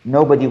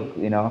 Nobody,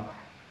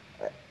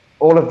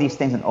 all of these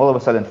things, and all of a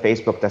sudden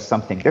Facebook does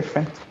something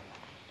different,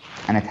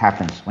 and it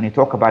happens. When you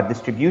talk about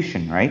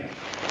distribution, right?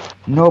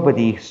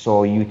 Nobody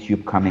saw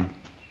YouTube coming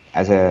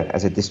as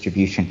a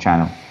distribution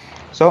channel.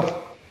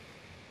 So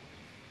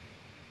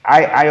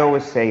I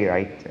always say,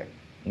 right,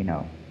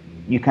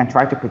 you can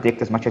try to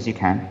predict as much as you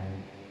can,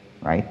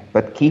 right?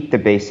 But keep the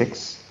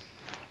basics,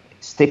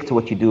 stick to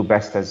what you do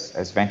best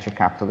as venture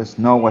capitalists,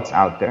 know what's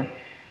out there,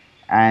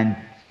 and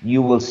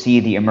you will see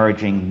the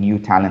emerging new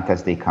talent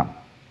as they come.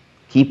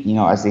 Keep,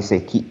 as they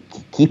say,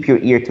 keep your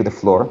ear to the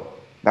floor.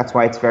 That's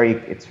why it's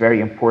very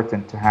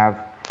important to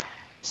have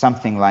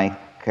something like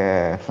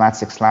Flat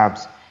Six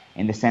Labs,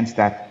 in the sense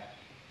that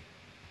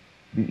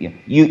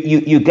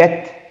you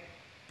get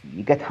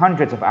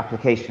hundreds of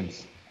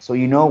applications, so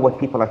you know what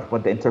the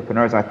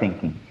entrepreneurs are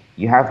thinking.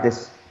 You have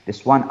this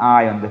one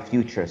eye on the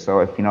future. So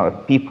if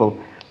people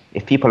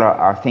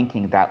are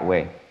thinking that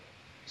way,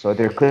 so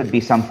there could be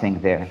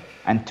something there.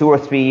 And 2 or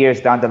 3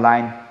 years down the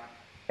line,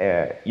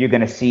 you're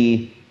going to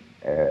see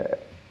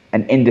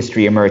an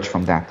industry emerge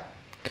from that.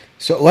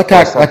 So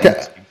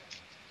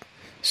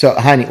So,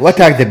 Hani,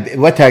 what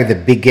are the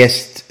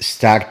biggest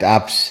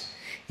startups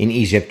in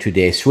Egypt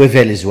today?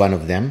 Swvl is one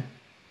of them,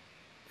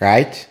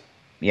 right?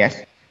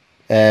 Yes.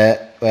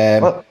 Help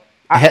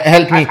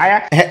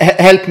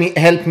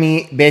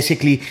me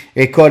basically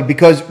recall,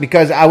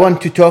 because I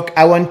want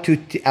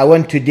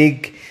to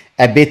dig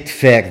a bit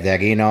further,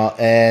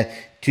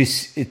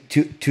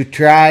 to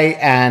try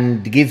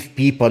and give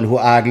people who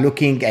are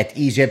looking at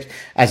Egypt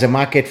as a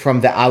market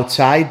from the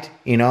outside,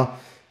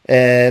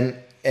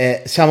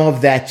 some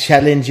of the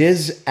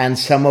challenges and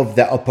some of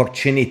the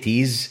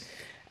opportunities,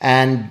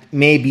 and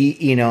maybe,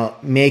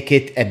 make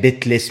it a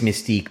bit less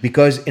mystique,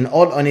 because in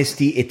all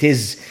honesty, it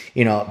is,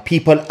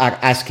 people are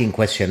asking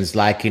questions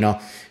like,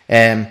 can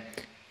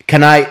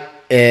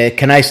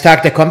I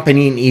start a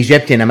company in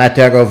Egypt in a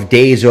matter of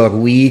days or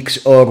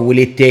weeks, or will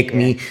it take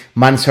me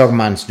months or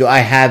months? Do I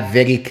have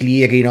very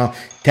clear,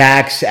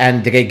 tax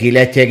and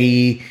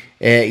regulatory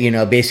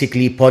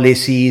basically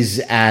policies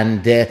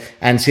and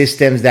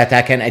systems that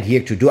I can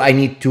adhere to? Do I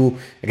need to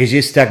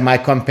register my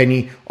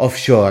company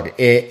offshore?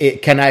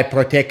 Can I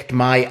protect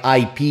my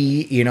IP,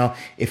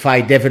 if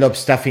I develop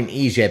stuff in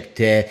Egypt?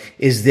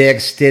 Is there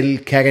still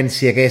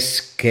currency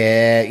risk?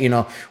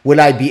 Will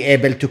I be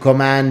able to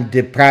command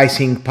the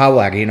pricing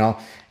power,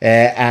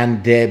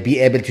 and be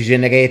able to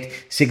generate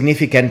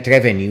significant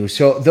revenue?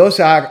 So those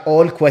are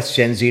all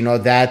questions,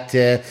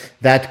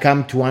 that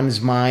come to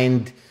one's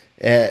mind.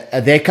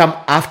 They come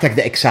after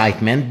the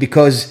excitement,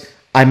 because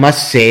I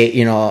must say,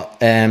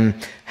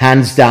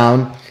 hands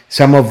down,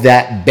 some of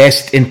the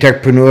best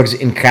entrepreneurs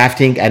in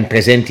crafting and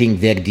presenting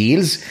their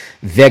deals,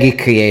 very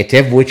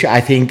creative, which I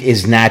think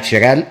is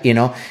natural,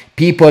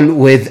 people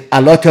with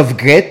a lot of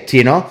grit,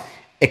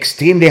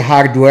 extremely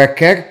hard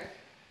workers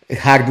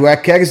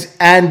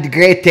and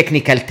great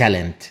technical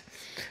talent.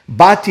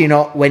 But,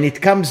 when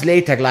it comes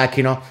later, like,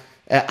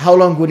 how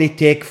long will it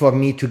take for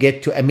me to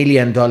get to $1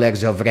 million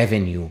of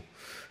revenue?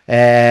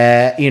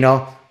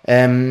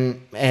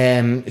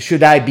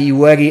 Should I be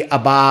worried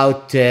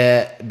about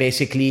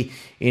basically,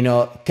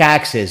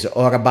 taxes,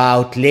 or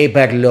about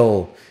labor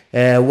law?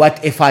 What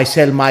if I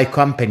sell my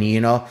company?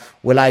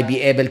 Will I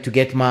be able to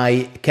get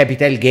my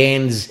capital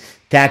gains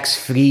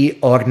tax-free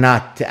or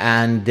not?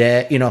 And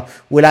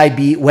will I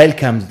be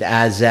welcomed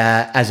as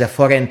a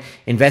foreign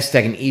investor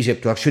in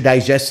Egypt, or should I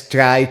just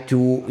try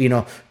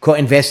to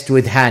co-invest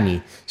with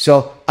Hani?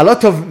 So a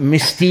lot of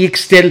mystique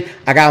still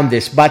around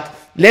this, but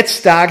let's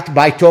start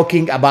by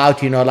talking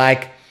about,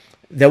 like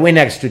the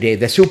winners today,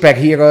 the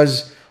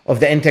superheroes of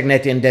the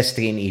internet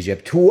industry in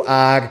Egypt. Who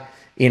are,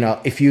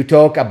 if you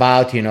talk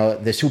about,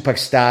 the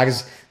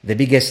superstars, the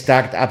biggest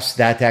startups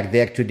that are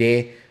there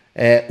today,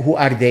 who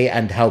are they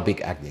and how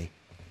big are they?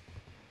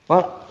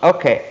 Well,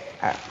 okay.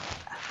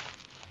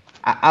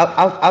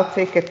 I'll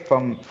take it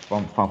from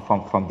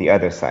the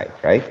other side,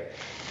 right?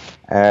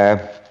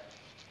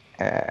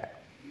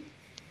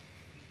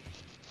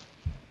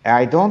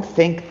 I don't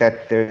think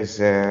that there's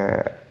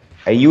a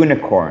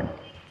unicorn,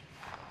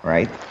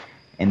 right,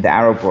 in the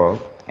Arab world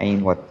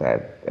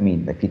I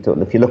mean, if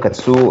you look at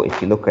Sue,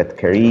 if you look at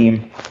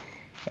Kareem,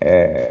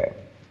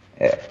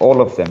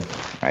 all of them,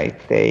 right?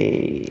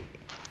 They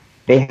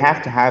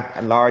have to have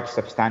a large,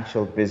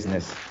 substantial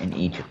business in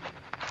Egypt,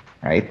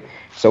 right?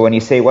 So when you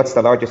say what's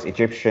the largest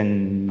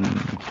Egyptian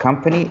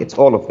company, it's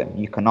all of them.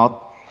 You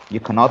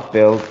cannot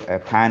build a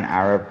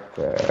pan-Arab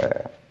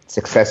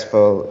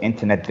successful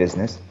internet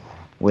business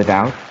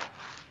without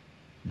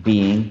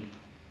being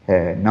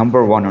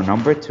number one or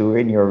number two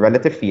in your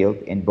relative field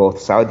in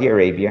both Saudi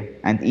Arabia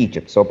and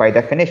Egypt. So by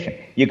definition,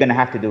 you're going to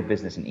have to do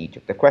business in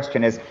Egypt. The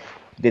question is,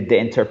 did the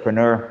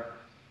entrepreneur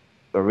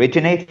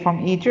originate from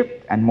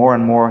Egypt, and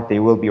more they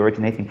will be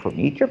originating from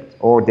Egypt,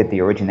 or did they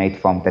originate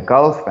from the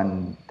Gulf?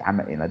 And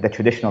the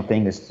traditional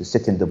thing is to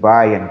sit in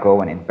Dubai and go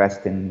and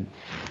invest in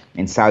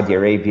Saudi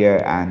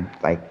Arabia and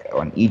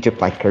on Egypt,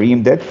 like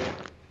Kareem did.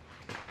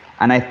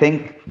 And I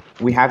think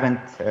we haven't,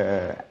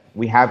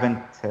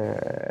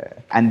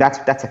 and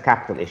that's a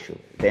capital issue.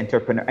 The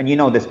entrepreneur, and you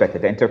know this better.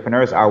 The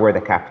entrepreneurs are where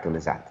the capital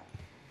is at,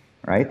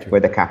 right? Where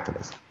the capital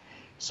is.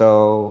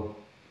 So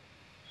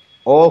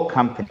all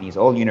companies,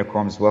 all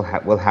unicorns will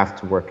have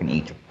to work in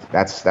Egypt.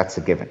 That's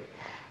a given.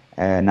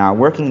 Now,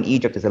 working in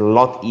Egypt is a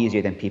lot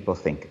easier than people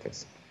think it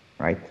is,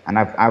 right? And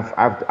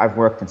I've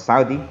worked in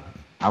Saudi,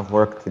 I've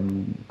worked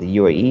in the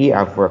UAE,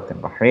 I've worked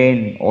in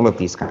Bahrain, all of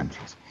these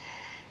countries.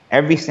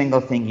 Every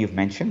single thing you've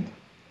mentioned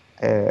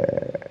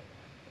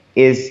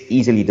is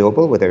easily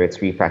doable, whether it's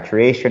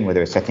repatriation,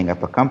 whether it's setting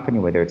up a company,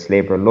 whether it's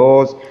labor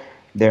laws.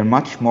 They're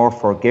much more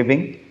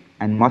forgiving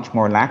and much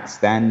more lax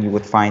than you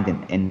would find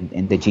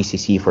in the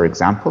GCC, for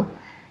example.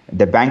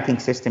 The banking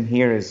system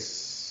here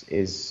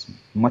is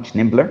much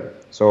nimbler.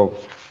 So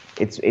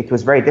it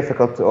was very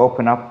difficult to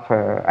open up,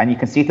 and you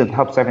can see it at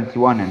Hub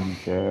 71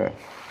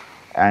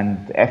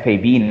 and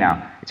FAB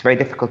now. It's very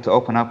difficult to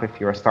open up if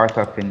you're a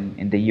startup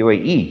in the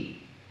UAE,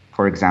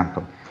 for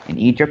example. In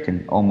Egypt,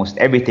 in almost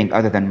everything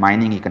other than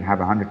mining, you can have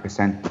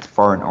 100%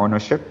 foreign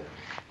ownership.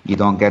 You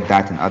don't get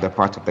that in other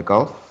parts of the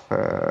Gulf.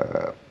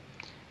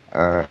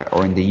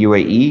 Or in the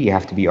UAE, you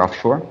have to be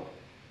offshore.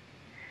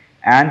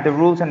 And the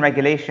rules and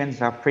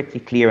regulations are pretty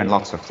clear in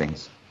lots of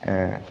things,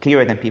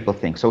 clearer than people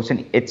think. So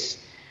it's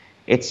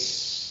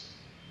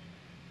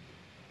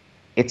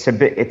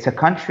a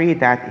country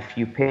that if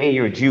you pay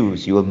your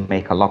dues, you will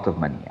make a lot of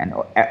money. And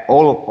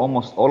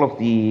almost all of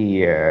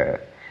the,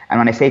 and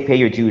when I say pay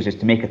your dues, is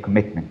to make a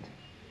commitment.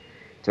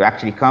 To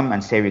actually come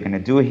and say, we're going to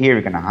do here,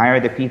 we're going to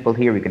hire the people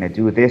here, we're going to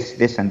do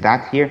this and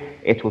that here,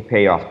 it will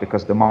pay off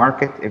because the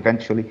market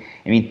eventually,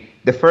 I mean,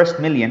 the first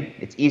million,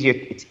 it's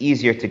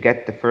easier to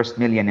get the first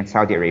million in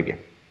Saudi Arabia,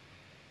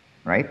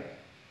 right?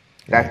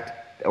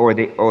 Or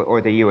the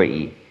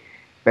UAE.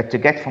 But to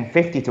get from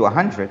 50 to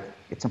 100,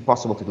 it's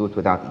impossible to do it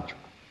without Egypt.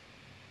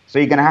 So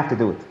you're going to have to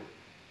do it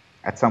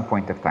at some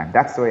point of time.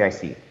 That's the way I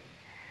see it.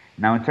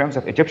 Now, in terms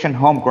of Egyptian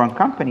homegrown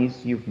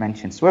companies, you've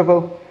mentioned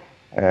Swivel.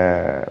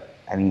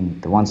 I mean,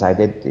 the ones I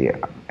did,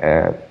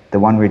 the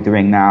one we're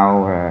doing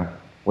now,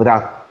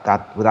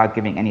 without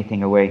giving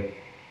anything away,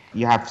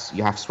 you have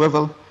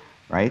Swivel,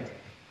 right?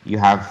 You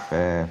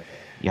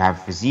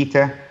have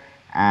Visita,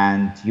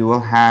 and you will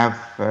have,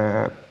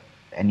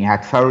 and you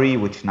had Fowry,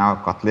 which now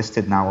got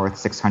listed, now worth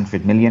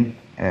 600 million.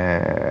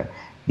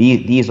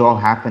 These all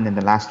happened in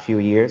the last few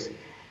years.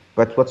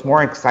 But what's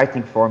more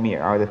exciting for me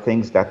are the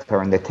things that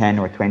are in the 10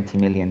 or 20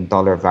 million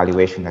dollar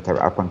valuation that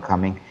are up and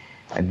coming.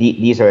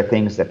 These are the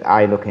things that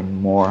I look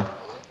in more,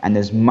 and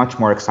there's much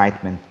more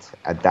excitement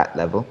at that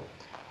level.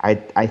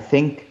 I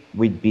think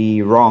we'd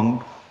be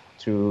wrong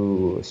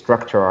to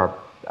structure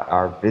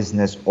our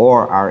business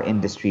or our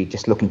industry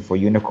just looking for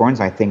unicorns.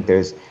 I think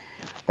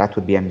that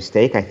would be a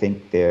mistake. I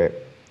think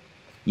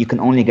you can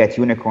only get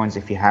unicorns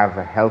if you have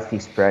a healthy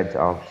spread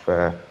of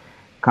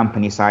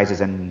company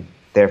sizes and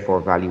therefore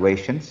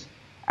valuations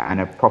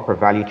and a proper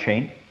value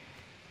chain.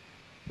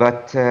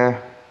 But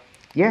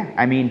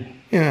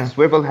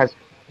Swivel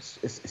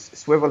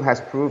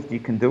has proved you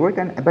can do it,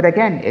 but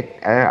again,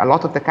 a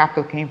lot of the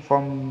capital came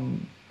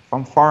from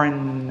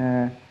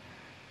foreign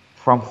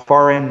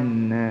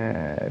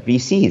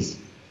VCs.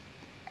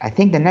 I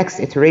think the next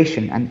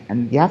iteration,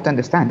 and you have to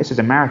understand, this is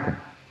a marathon,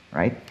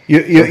 right?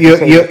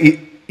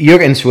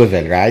 You're in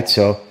Swivel, right?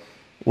 So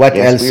what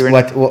else?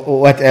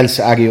 What else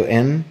are you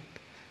in?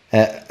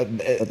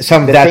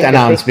 Some of that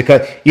announced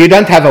because you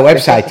don't have a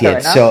website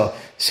yet,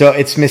 so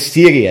it's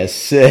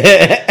mysterious.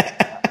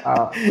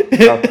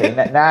 Okay.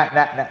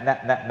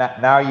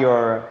 Now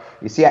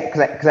you see,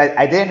 because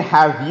I didn't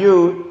have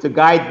you to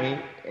guide me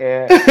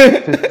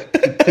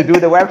to do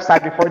the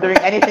website before doing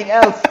anything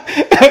else.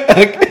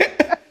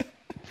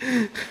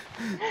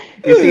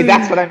 You see,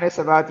 that's what I miss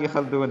about you,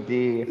 Khaldoon.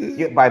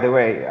 By the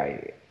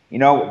way,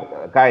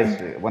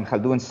 guys, when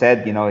Khaldoon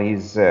said,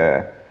 he's,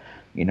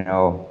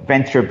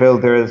 venture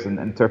builders and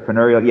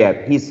entrepreneurial, yeah,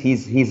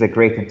 he's a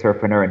great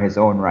entrepreneur in his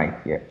own right.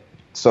 Yeah.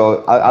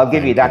 So I'll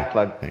give you that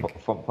plug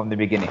from the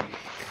beginning,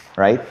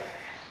 right?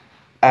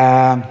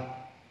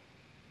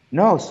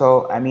 No,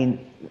 so I mean,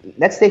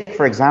 let's take,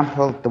 for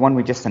example, the one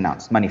we just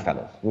announced, Money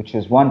Fellows, which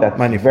is one that's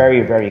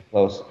very, very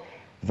close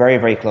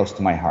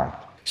to my heart.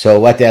 So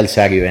what else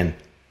are you in?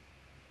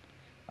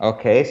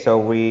 Okay,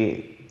 so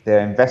the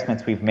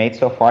investments we've made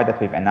so far that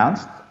we've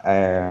announced,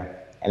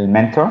 El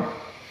Mentor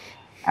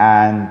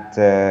and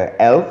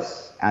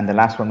Elves, and the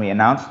last one we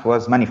announced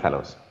was Money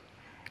Fellows.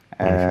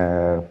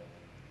 Now,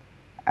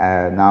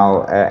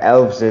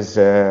 Elves is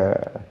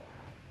an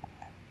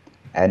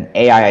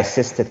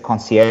AI-assisted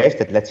concierge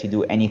that lets you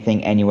do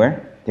anything,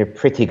 anywhere. They're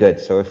pretty good,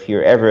 so if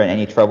you're ever in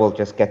any trouble,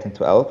 just get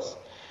into Elves.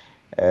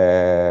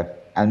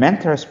 Al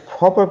Mentor is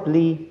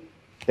probably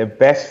the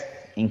best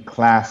in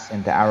class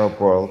in the Arab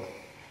world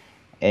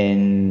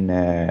in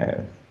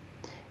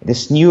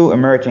this new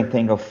emerging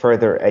thing of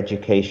further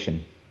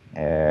education.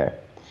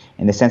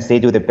 In the sense they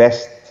do the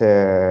best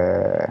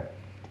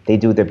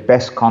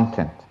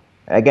content.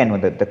 Again,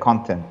 with the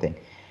content thing,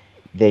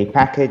 they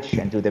package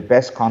and do the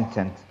best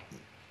content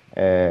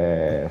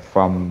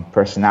from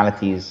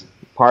personalities,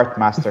 part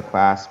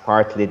masterclass,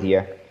 part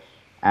Lydia,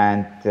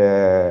 and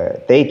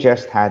they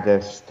just had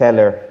a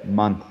stellar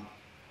month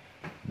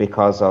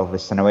because of the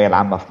Sanawiyya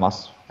Al-Amma of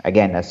Masr.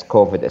 Again, as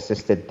COVID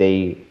assisted,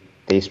 they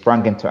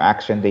sprung into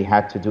action. They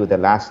had to do the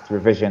last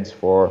revisions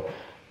for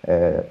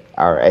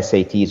our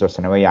SATs or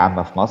Sanawiyya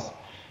Al-Amma of Masr,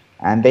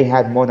 and they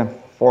had more than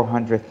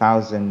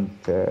 400,000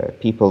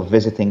 people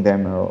visiting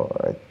them,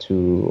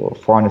 to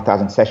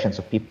 400,000 sessions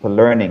of people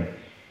learning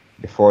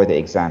before the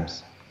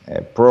exams.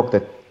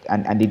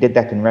 And they did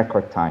that in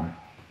record time.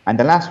 And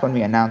the last one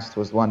we announced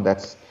was one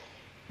that's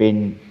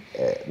been,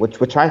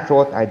 which I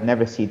thought I'd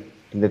never see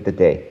live the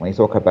day when you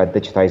talk about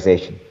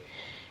digitization.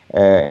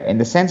 In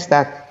the sense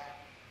that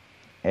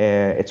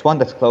it's one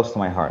that's close to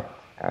my heart.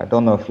 I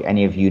don't know if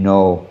any of you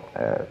know,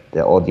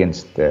 the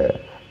audience, the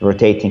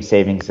rotating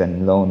savings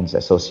and loans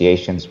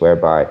associations,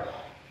 whereby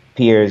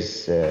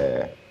peers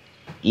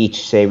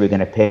each say we're going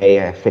to pay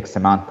a fixed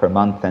amount per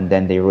month, and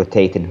then they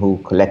rotate in who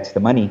collects the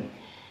money.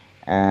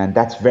 And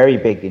that's very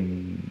big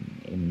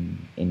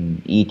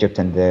in Egypt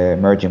and the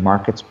emerging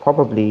markets.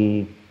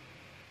 Probably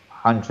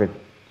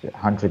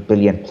 100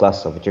 billion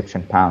plus of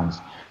Egyptian pounds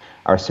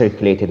are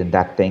circulated in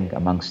that thing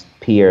amongst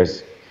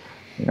peers.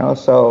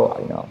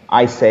 So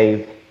I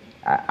save.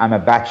 I'm a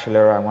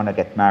bachelor. I want to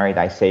get married.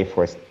 I save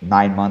for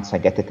 9 months. I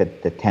get it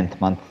at the 10th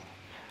month,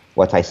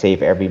 what I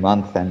save every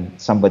month. And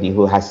somebody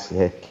who has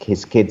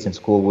his kids in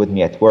school with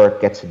me at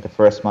work gets it the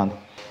first month.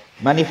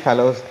 Money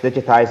Fellows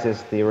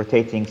digitizes the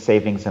rotating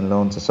savings and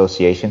loans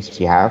associations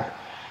you have.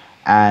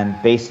 And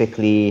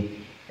basically,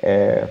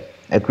 a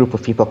group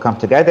of people come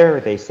together.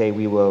 They say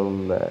we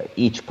will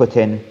each put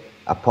in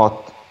a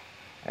pot,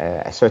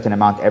 a certain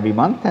amount every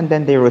month, and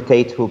then they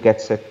rotate who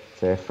gets it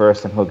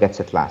first and who gets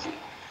it last.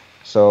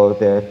 So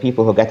the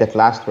people who get it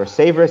last were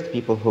savers, the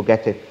people who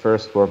get it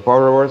first were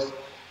borrowers,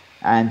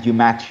 and you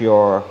match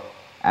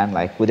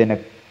like within a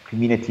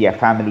community, a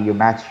family, you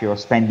match your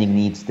spending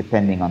needs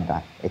depending on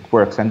that. It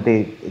works, and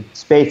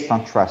it's based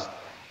on trust.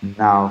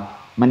 Now,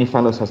 Money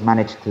Fellows has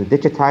managed to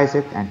digitize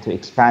it and to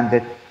expand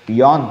it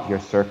beyond your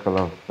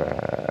circle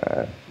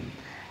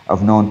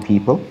of known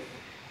people,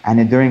 and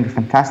they're doing a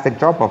fantastic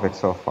job of it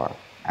so far.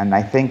 And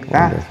I think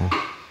that's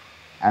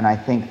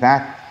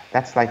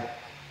like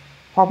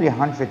probably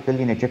 100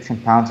 billion Egyptian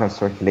pounds of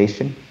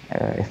circulation,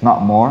 if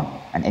not more,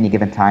 at any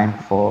given time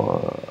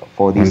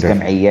for these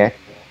jam'iyyat.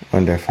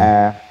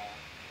 Wonderful.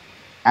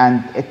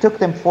 And it took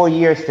them 4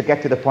 years to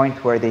get to the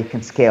point where they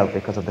can scale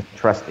because of the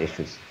trust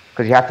issues.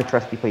 Because you have to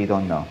trust people you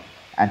don't know,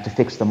 and to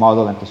fix the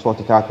model and to sort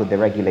it out with the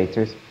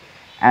regulators.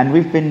 And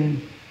we've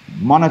been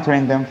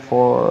monitoring them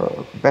for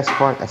the best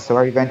part, as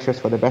Sawarii Ventures,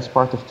 for the best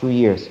part of 2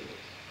 years.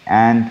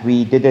 And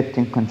we did it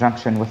in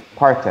conjunction with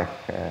Partech,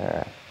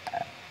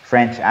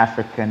 French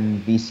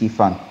African VC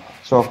fund.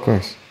 So, of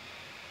course.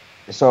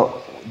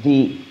 So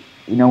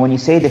when you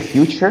say the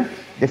future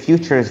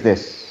is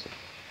this.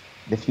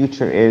 The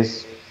future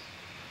is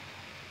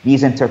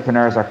these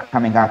entrepreneurs are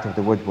coming out of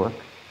the woodwork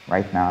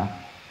right now.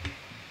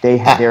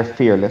 They're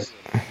fearless.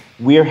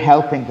 We're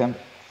helping them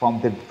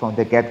from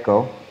the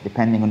get-go,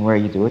 depending on where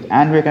you do it,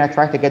 and we're going to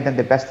try to get them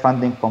the best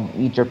funding from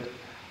Egypt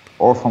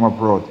or from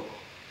abroad.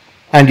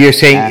 And you're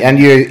saying,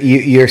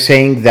 you're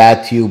saying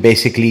that you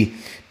basically,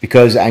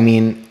 because I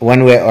mean,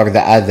 one way or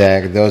the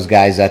other, those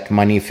guys at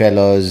Money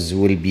Fellows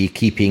will be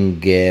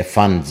keeping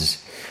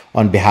funds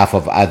on behalf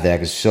of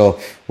others. So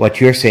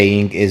what you're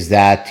saying is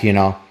that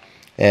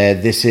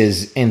this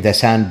is in the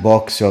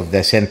sandbox of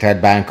the Central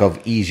Bank of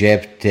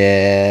Egypt.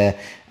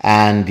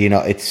 And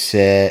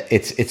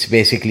it's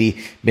basically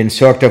been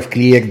sort of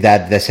clear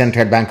that the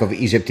Central Bank of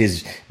Egypt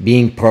is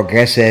being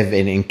progressive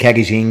in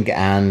encouraging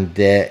and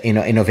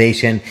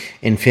innovation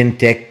in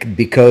fintech,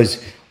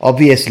 because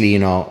obviously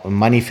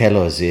Money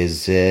Fellows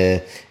is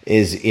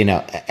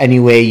any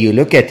way you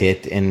look at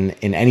it in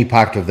any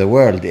part of the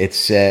world,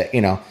 it's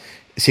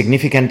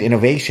significant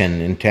innovation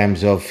in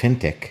terms of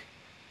fintech.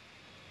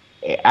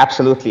 It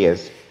absolutely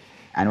is.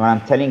 And what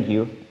I'm telling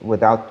you,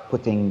 without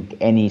putting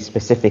any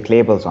specific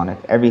labels on it,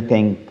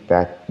 everything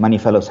that Money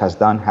Fellows has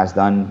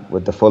done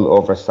with the full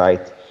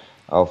oversight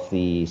of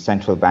the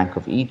Central Bank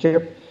of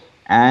Egypt,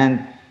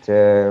 and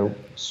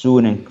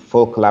soon in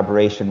full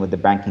collaboration with the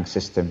banking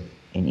system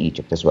in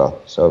Egypt as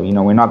well. So,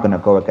 we're not going to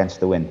go against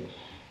the wind.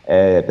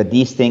 But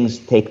these things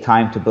take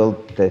time to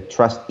build the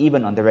trust,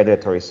 even on the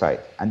regulatory side.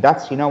 And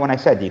that's, when I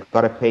said you've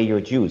got to pay your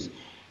dues.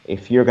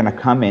 If you're going to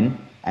come in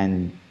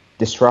and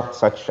disrupt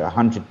such a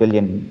 100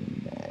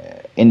 billion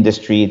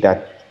industry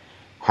that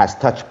has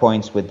touch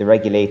points with the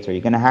regulator,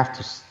 you're going to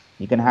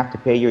have to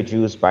pay your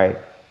dues by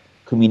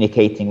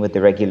communicating with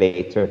the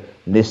regulator,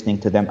 listening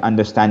to them,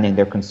 understanding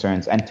their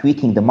concerns, and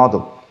tweaking the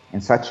model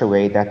in such a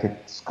way that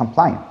it's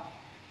compliant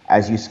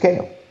as you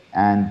scale.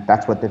 And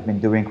that's what they've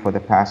been doing for the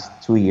past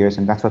 2 years,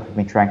 and that's what we've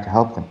been trying to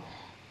help them.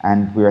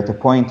 And we're at a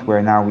point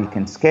where now we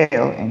can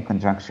scale in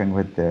conjunction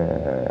with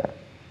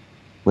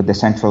the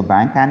central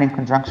bank and in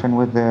conjunction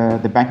with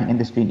the banking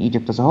industry in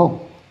Egypt as a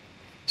whole.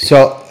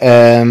 So,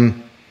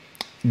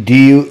 do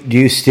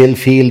you still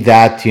feel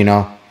that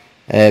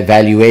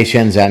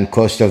valuations and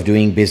cost of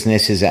doing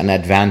business is an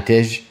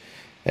advantage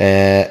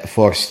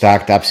for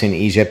startups in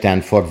Egypt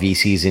and for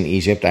VCs in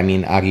Egypt? I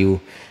mean,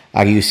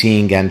 are you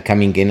seeing and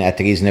coming in at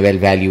reasonable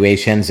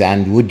valuations?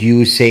 And would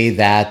you say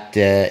that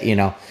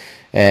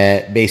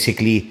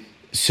basically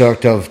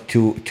sort of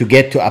to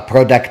get to a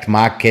product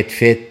market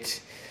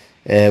fit,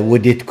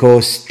 would it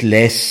cost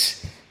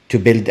less to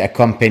build a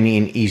company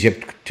in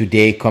Egypt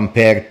today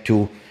compared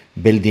to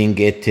building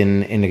it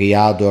in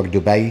Riyadh or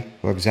Dubai,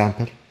 for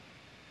example?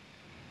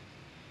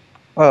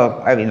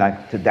 Well, I mean,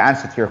 the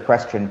answer to your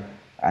question,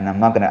 and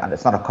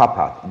it's not a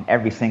cop-out. In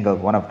every single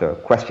one of the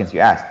questions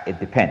you asked, it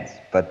depends.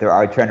 But there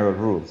are general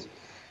rules.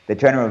 The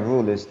general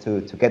rule is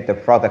to get the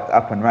product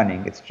up and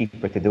running. It's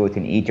cheaper to do it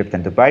in Egypt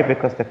and Dubai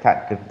because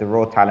the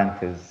raw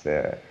talent is...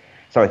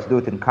 to do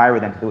it in Cairo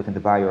than to do it in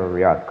Dubai or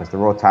Riyadh, because the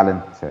raw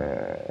talent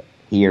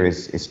here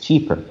is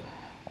cheaper.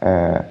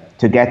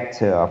 To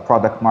get a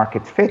product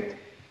market fit,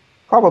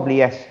 probably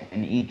yes,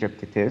 in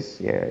Egypt it is.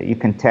 You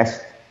can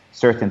test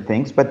certain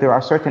things, but there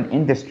are certain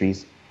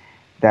industries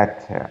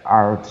that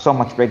are so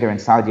much bigger in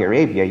Saudi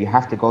Arabia, you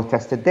have to go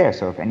test it there.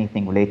 So if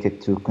anything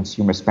related to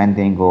consumer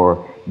spending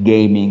or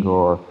gaming,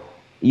 or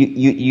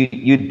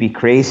you'd be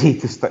crazy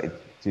to start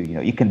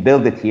you can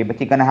build it here, but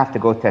you're going to have to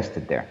go test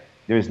it there.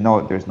 There's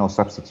no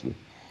substitute.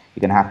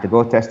 You're going to have to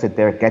go test it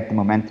there, get the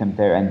momentum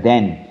there, and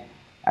then,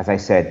 as I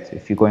said,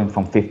 if you're going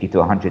from $50 to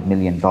 $100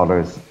 million,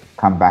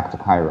 come back to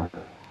Cairo.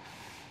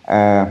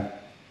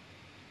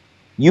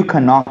 You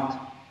cannot.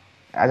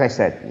 As I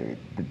said,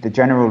 the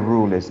general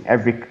rule is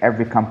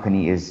every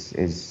company is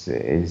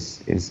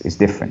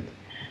different,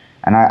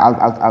 and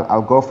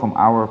I'll go from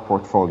our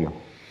portfolio.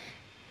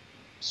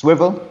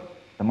 Swvl,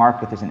 the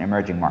market is in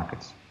emerging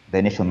markets, the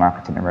initial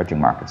market in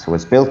emerging markets. So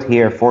it's built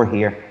here for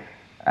here,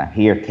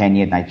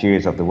 Kenya,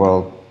 Nigeria's of the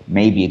world.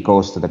 Maybe it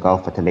goes to the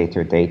Gulf at a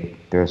later date.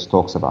 There's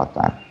talks about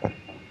that,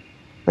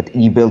 but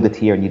you build it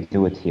here and you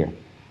do it here.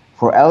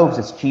 For Elves,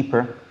 it's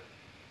cheaper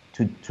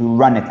to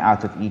run it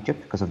out of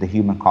Egypt because of the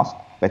human cost.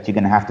 But you're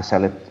going to have to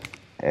sell it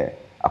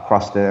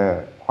across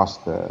the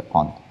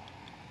pond.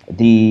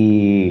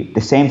 The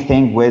same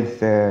thing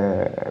with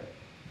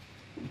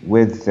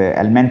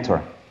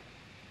Elementor.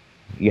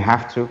 You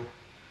have to.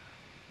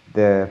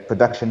 The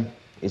production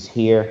is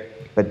here,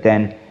 but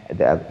then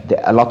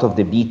a lot of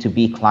the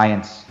B2B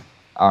clients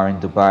are in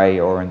Dubai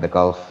or in the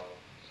Gulf,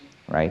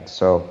 right?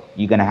 So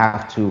you're going to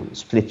have to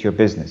split your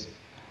business.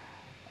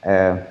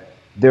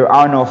 There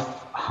are no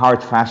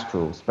hard, fast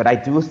rules, but I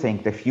do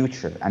think the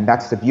future, and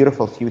that's the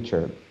beautiful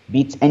future,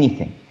 beats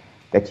anything,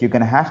 that you're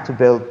going to have to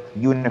build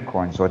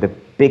unicorns, or the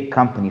big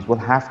companies will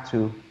have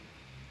to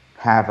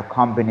have a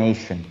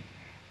combination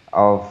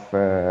of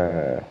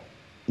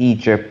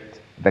Egypt,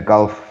 the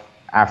Gulf,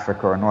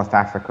 Africa, or North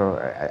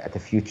Africa at a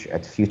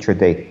future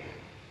date.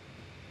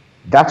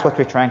 That's what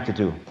we're trying to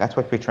do. That's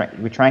what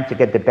we're trying to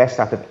get the best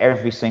out of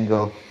every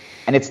single,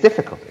 and it's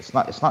difficult. It's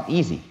not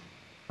easy,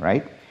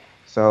 right?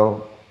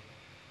 So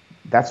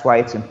that's why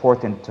it's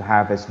important to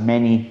have as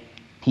many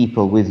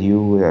people with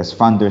you as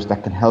funders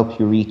that can help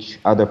you reach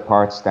other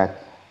parts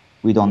that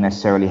we don't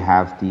necessarily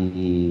have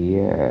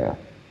the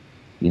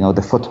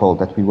foothold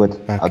that we would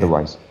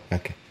otherwise.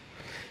 Okay.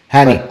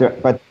 Hani.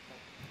 But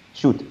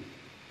shoot.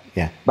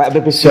 Yeah. But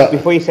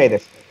before you say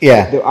this,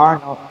 yeah, there are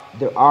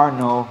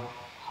no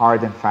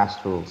hard and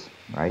fast rules,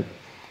 right?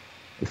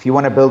 If you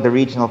want to build a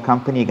regional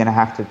company, you're going to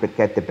have to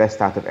get the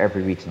best out of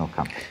every regional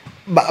company.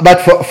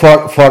 But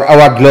for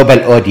our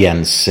global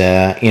audience,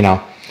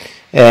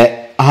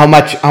 how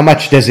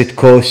much does it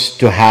cost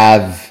to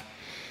have,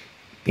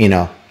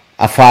 an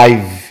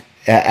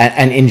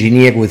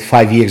engineer with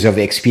 5 years of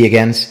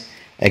experience,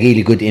 a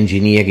really good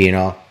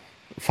engineer,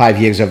 5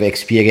 years of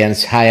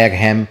experience, hire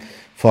him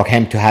for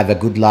him to have a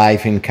good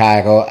life in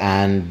Cairo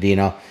and,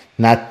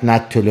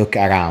 not to look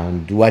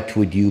around? What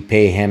would you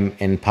pay him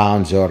in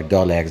pounds or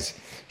dollars?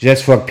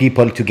 Just for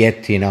people to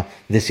get,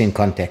 this in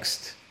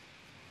context.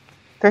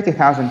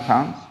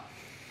 £30,000,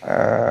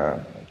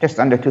 just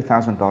under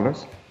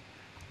 $2,000,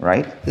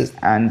 right?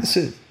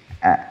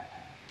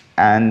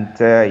 And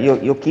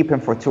you'll keep him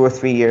for 2 or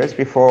 3 years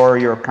before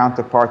your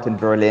counterpart in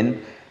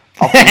Berlin.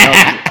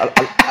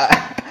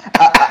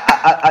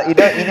 You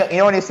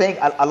know when you're saying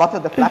a lot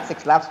of the Flat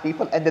 6 Labs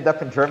people ended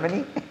up in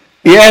Germany.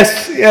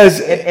 Yes, yes,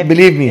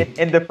 believe me.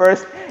 In the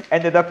first,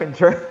 ended up in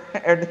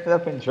ended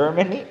up in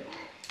Germany,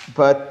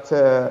 but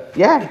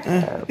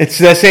yeah, It's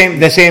the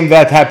same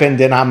that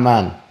happened in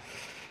Amman,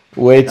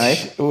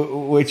 right,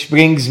 which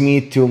brings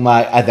me to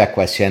my other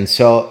question.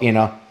 So,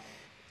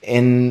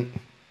 in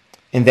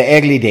in the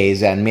early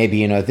days, and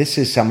maybe this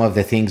is some of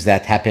the things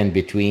that happened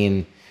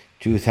between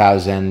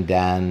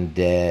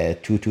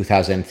 2002,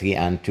 2003,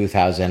 and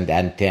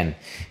 2010,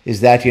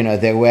 is that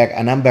there were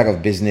a number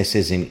of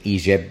businesses in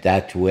Egypt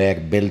that were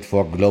built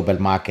for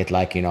global market,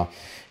 like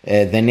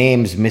the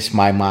names miss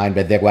my mind,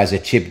 but there was a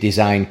chip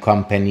design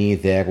company.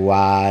 There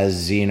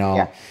was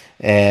yeah,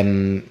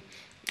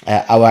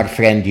 our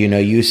friend,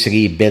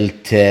 Yusri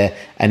built a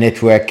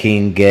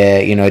networking,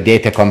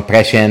 data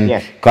compression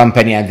yes,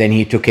 company, and then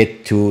he took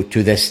it to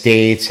the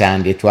States,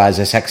 and it was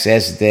a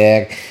success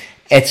there,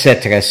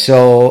 etc.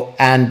 So,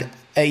 and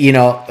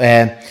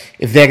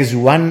if there is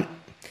one,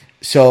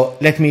 so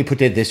let me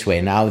put it this way.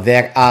 Now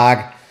there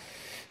are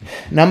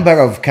number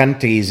of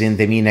countries in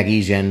the MENA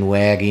region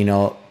where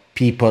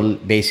people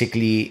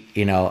basically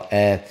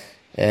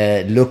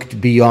looked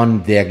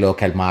beyond their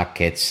local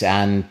markets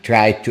and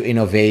tried to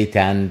innovate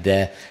and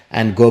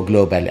go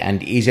global.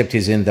 And Egypt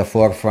is in the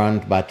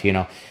forefront, but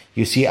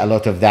you see a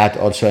lot of that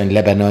also in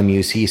Lebanon.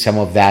 You see some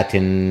of that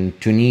in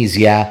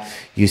Tunisia.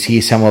 You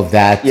see some of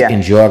that yeah,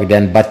 in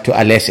Jordan, but to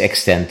a less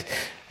extent.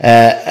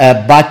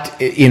 But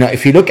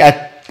if you look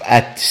at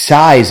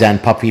size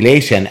and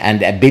population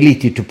and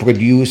ability to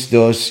produce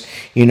those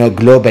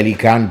globally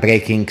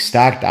groundbreaking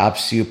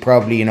startups, you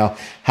probably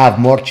have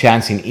more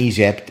chance in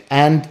Egypt.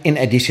 And in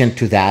addition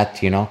to that,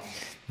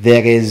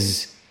 there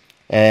is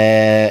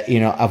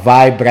a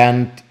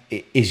vibrant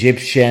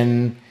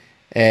Egyptian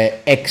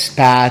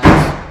expat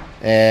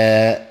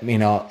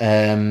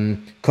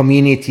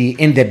community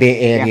in the Bay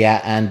Area,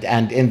 yeah.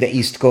 and in the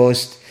East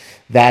Coast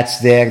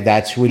that's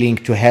willing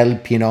to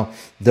help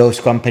those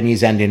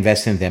companies and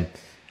invest in them.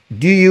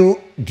 Do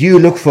you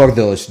look for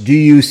those? Do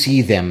you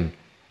see them?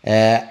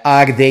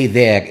 Are they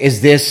there?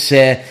 Is this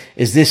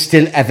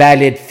still a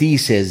valid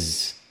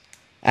thesis?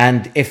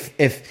 And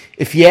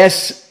if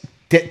yes,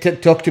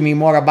 talk to me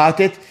more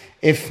about it.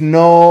 If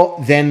no,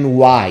 then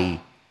why?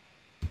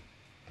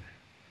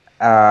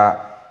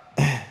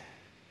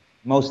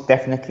 Most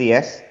definitely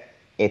yes.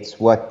 It's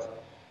what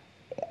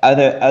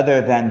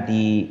other than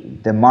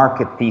the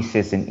market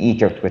thesis in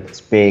Egypt, which is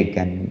big,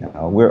 and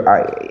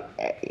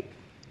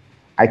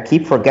I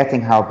keep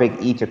forgetting how big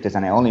Egypt is,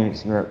 and I only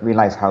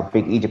realize how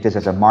big Egypt is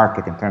as a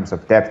market in terms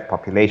of depth,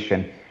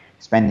 population,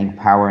 spending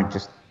power, and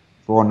just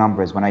raw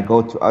numbers. When I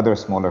go to other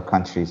smaller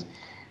countries,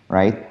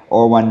 right,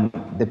 or when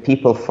the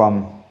people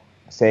from,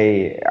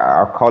 say,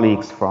 our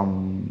colleagues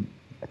from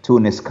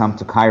Tunis come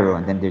to Cairo,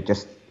 and then they're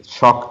just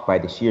shocked by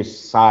the sheer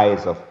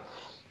size of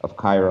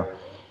Cairo.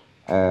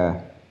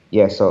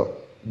 Yeah, so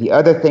the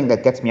other thing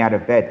that gets me out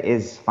of bed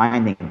is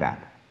finding that.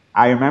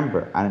 I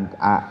remember, and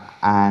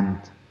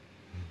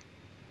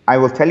I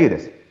will tell you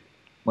this.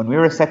 When we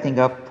were setting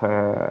up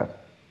the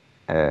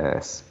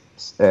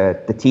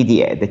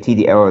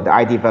TD or the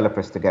ID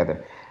developers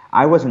together,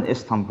 I was in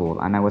Istanbul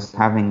and I was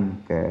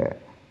having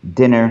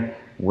dinner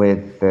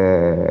with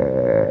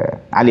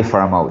Ali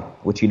Faramawi,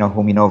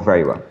 whom you know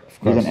very well.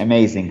 He's an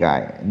amazing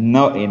guy. The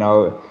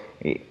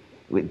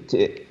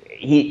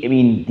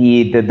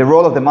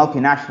role of the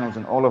multinationals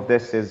in all of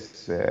this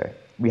is,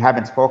 we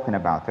haven't spoken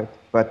about it,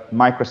 but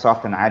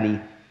Microsoft and Ali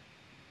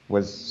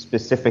was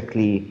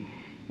specifically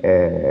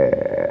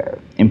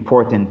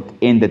important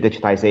in the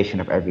digitization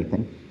of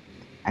everything.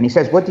 And he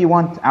says, what do you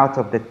want out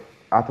of the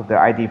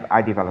ID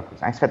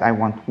developers? I said, I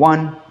want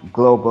one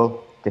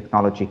global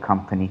technology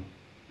company,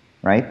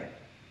 right?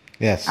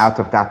 Yes. Out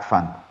of that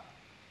fund.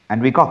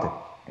 And we got it.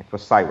 It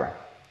was Cyware,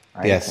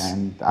 right? Yes.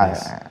 And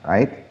yes.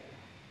 right?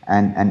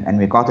 And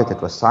we got it.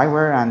 It was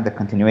Cyware, and the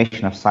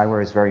continuation of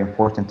Cyware is very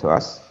important to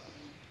us.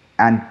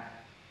 And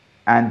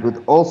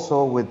with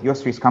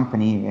Yusri's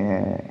company,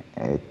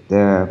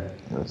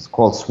 it's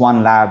called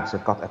Swan Labs.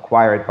 It got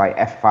acquired by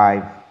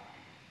F5.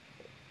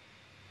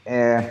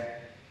 The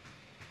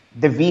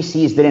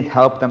VCs didn't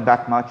help them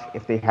that much.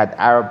 If they had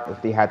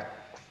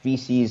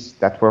VCs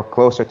that were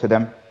closer to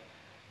them,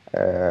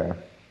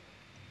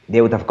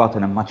 they would have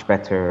gotten a much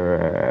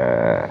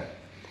better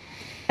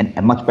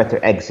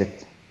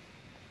exit,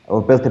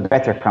 or built a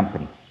better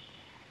company.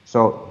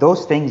 So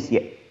those things,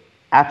 yeah,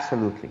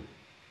 absolutely,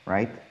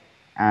 right?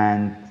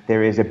 And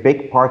there is a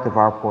big part of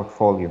our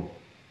portfolio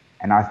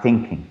and our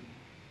thinking,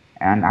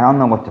 and I don't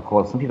know what to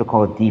call it. Some people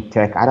call it deep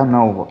tech. I don't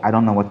know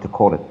what to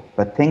call it.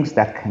 But things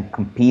that can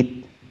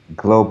compete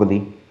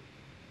globally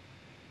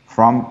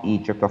from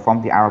Egypt or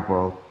from the Arab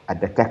world at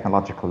the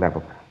technological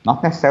level,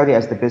 not necessarily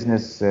as the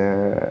business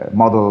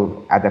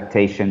model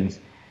adaptations,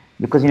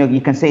 because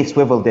you can say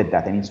Swivel did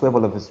that. I mean,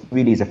 Swivel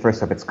really is a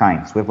first of its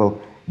kind.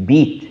 Swivel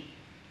beat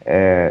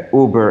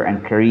Uber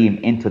and Careem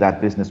into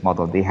that business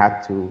model. They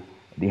had to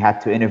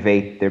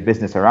innovate their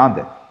business around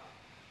it.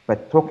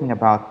 But talking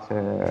about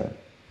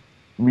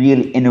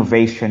real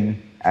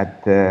innovation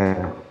at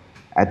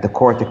the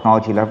core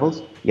technology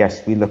levels,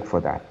 yes, we look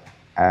for that.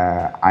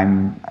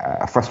 I'm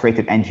a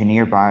frustrated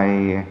engineer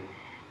by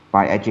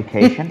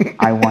education.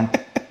 I want,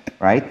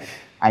 right?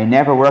 I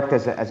never worked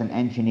as an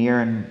engineer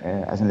and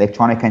as an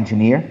electronic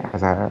engineer,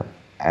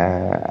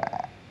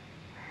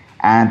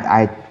 and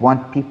I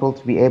want people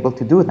to be able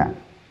to do that.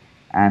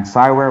 And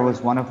Cyware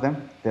was one of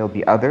them. There'll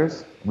be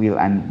others.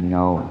 And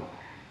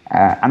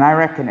I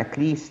reckon at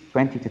least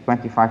 20 to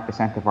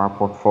 25% of our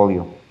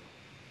portfolio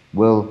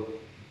will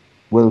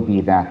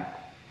be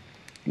that,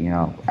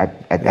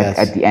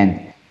 at the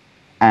end.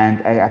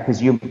 And I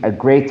presume a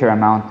greater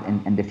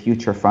amount in the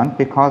future fund,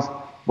 because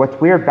what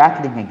we're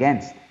battling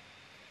against,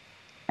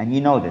 and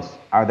you know this,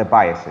 are the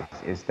biases.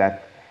 Is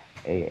that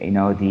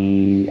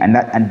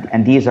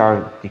and these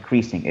are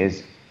decreasing.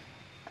 Is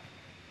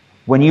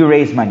when you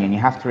raise money, and you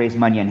have to raise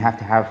money, and you have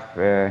to have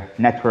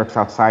networks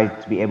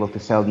outside to be able to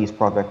sell these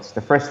products.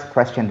 The first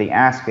question they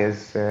ask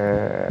is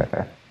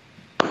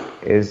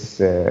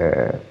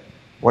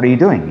what are you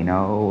doing?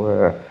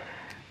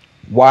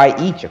 Why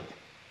Egypt?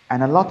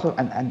 And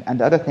and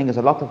the other thing is,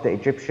 a lot of the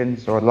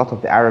Egyptians or a lot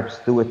of the Arabs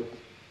do it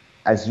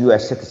as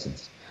U.S.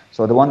 citizens.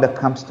 So the one that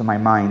comes to my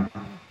mind,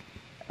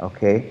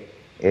 okay,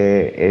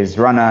 is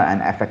Rana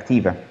and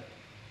Affectiva,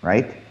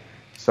 right?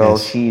 So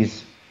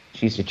yes.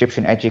 She's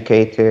Egyptian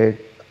educated,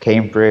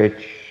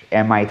 Cambridge,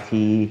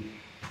 MIT.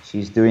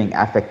 She's doing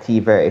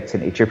Affectiva. It's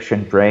an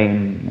Egyptian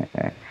brain,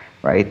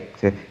 right?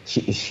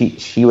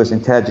 She was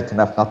intelligent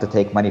enough not to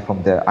take money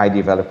from the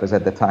developers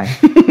at the time,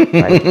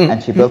 right?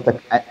 And she built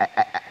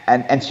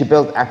and she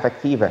built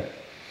Affectiva.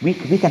 We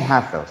can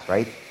have those,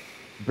 right?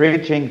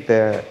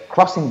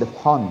 Crossing the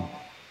pond,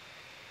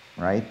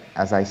 right?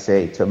 As I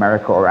say, to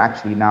America, or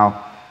actually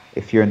now,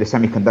 if you're in the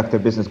semiconductor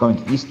business, going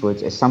to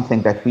eastwards is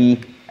something that we,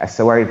 as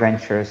Sawari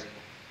Ventures,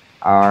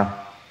 are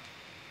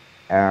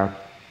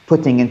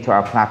putting into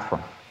our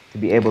platform to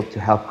be able to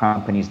help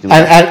companies do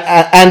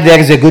that. And there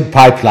is a good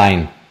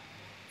pipeline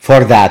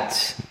for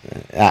that.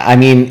 I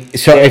mean,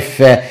 so if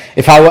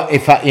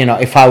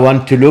I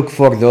want to look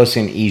for those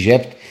in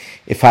Egypt,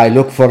 if I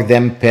look for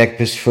them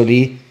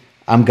purposefully,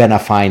 I'm gonna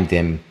find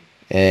them.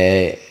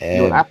 You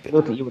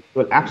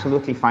will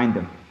absolutely find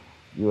them.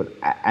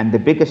 And the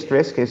biggest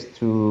risk is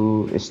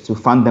to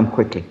fund them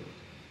quickly,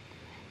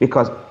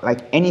 because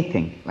like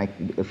anything, like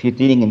if you're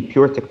dealing in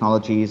pure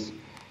technologies,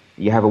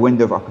 you have a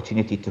window of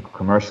opportunity to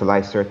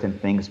commercialize certain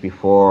things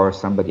before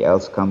somebody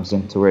else comes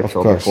into it,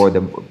 or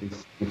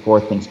before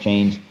things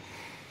change.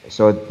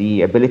 So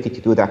the ability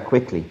to do that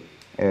quickly,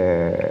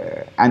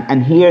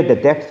 and here the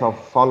depth of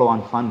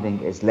follow-on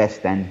funding is less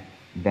than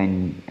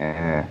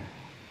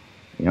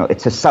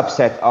it's a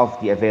subset of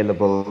the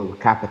available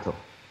capital.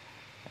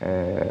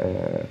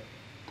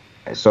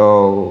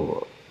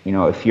 So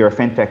if you're a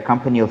fintech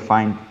company, you'll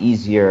find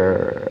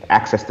easier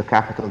access to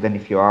capital than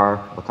if you are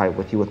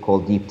what you would call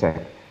deep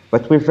tech.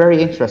 But we're very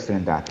interested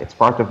in that. It's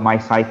part of my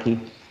psyche.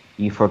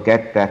 You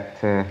forget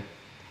that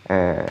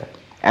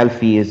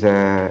Alfie is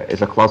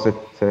a closet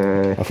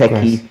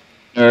techie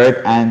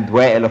nerd, and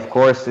Wael, of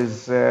course,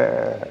 is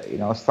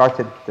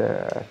started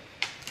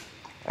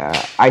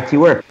IT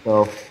work.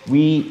 So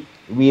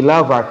we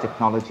love our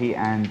technology,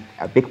 and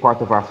a big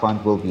part of our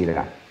fund will be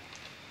that.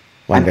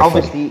 Wonderful. And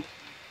obviously,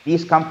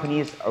 these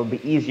companies will be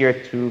easier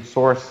to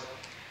source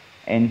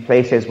in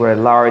places where a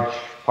large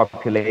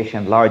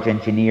population, large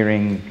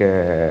engineering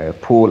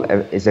pool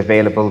is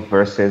available,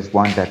 versus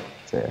one that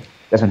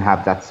doesn't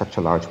have such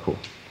a large pool.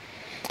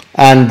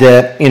 And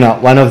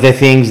one of the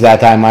things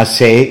that I must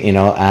say,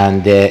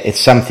 and it's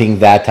something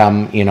that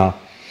I'm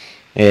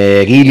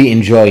really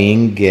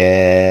enjoying,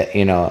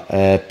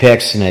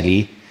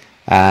 personally,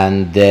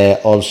 and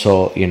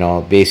also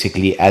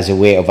basically as a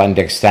way of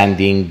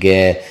understanding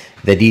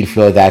the deal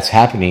flow that's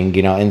happening.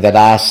 In the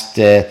last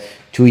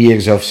 2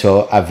 years or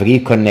so, I've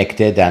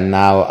reconnected, and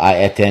now I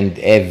attend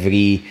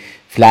every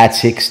Flat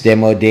 6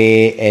 demo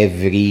day,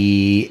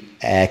 every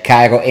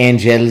Cairo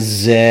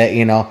Angels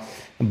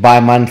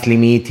bi-monthly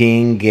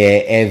meeting,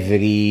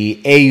 every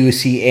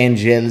AUC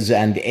Angels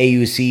and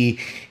AUC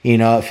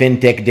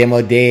FinTech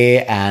demo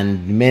day,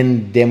 and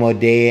Mint demo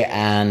day,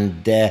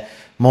 and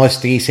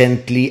most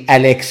recently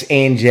Alex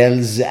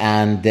Angels,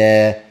 and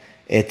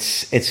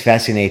it's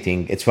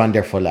fascinating. It's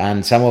wonderful.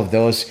 And some of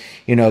those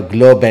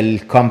global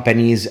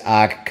companies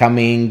are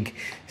coming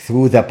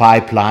through the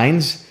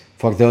pipelines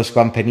for those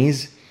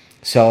companies.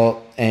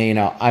 So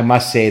I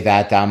must say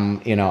that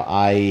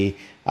I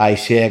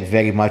share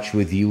very much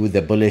with you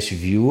the bullish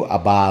view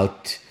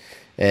about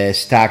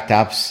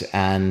startups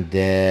and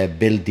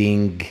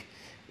building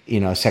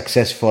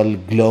successful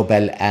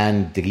global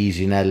and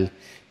regional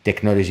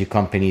technology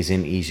companies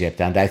in Egypt.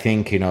 And I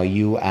think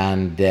you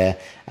and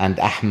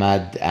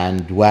Ahmed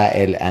and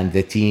Wael and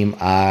the team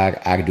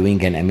are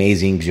doing an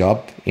amazing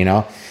job. We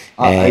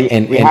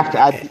have to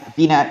add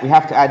Dina. We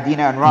have to add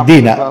Dina and Ramez.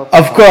 Dina, as well.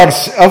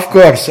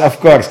 Of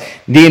course.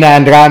 Dina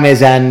and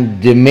Ramez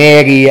and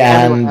Mary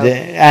and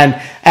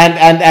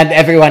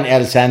everyone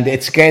else. And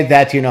it's great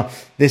that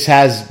this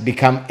has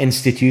become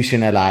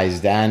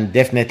institutionalized, and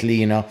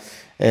definitely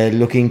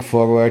looking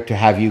forward to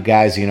have you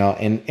guys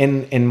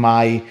in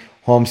my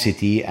home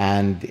city,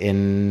 and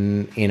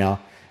in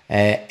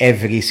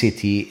every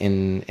city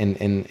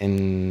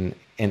in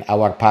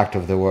our part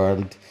of the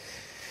world.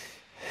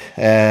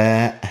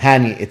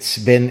 Hani, it's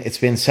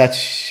been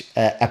such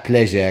a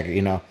pleasure,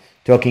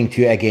 talking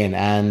to you again,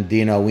 and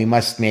we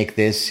must make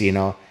this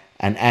an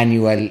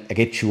annual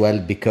ritual,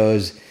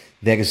 because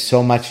there is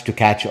so much to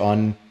catch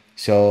on.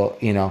 So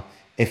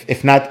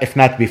if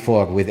not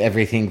before, with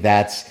everything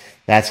that's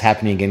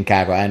happening in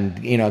Cairo,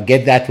 and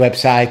get that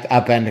website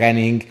up and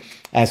running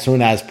as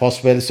soon as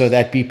possible, so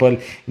that people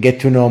get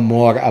to know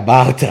more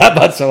about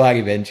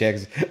Sawari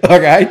Ventures. All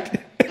right.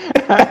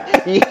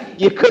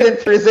 you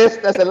couldn't resist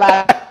as a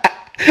last.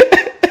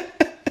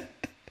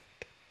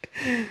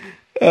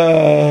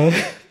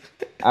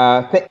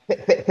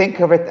 Think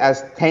of it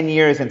as 10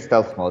 years in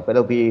stealth mode, but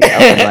it'll be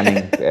up and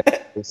running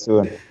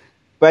soon.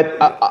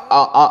 But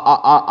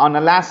on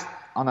a last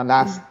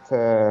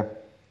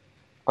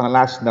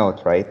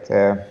note, right?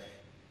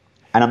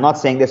 And I'm not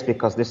saying this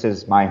because this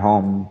is my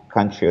home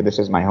country or this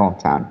is my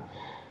hometown,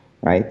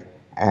 right?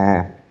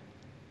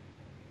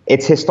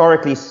 It's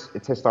historically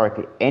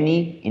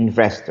any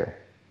investor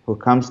who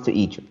comes to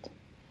Egypt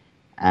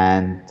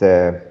and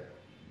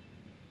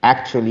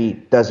actually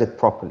does it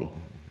properly,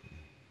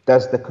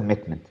 does the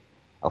commitment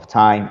of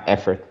time,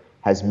 effort,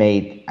 has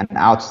made an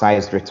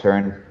outsized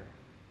return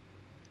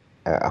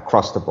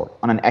across the board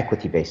on an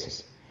equity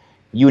basis.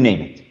 You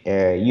name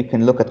it. You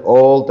can look at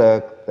all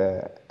the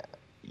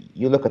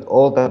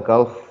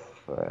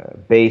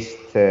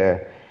Gulf-based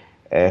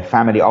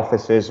family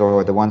offices,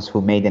 or the ones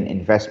who made an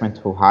investment,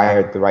 who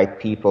hired the right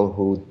people,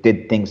 who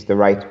did things the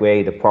right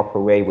way, the proper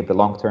way, with the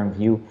long-term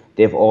view.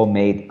 They've all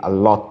made a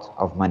lot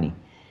of money,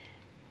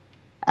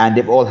 and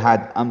they've all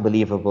had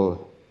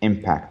unbelievable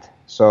impact.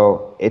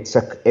 So it's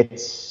a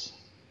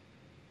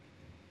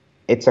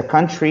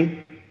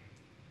country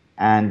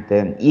and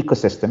an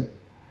ecosystem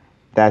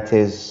that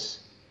is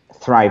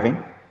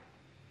thriving,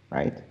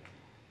 right?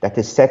 That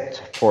is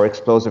set for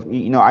explosive.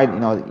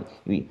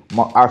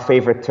 Our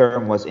favorite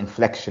term was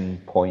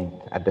inflection point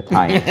at the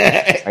time.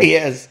 Right?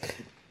 Yes.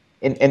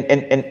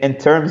 In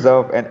terms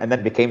of, and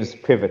then became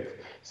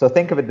pivot. So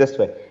think of it this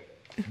way: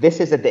 this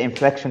is at the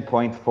inflection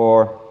point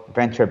for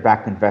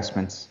venture-backed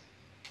investments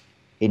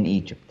in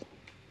Egypt,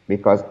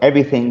 because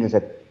everything is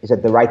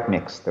at the right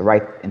mix, the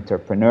right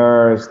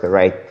entrepreneurs, the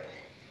right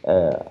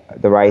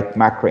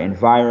macro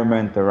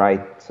environment, the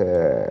right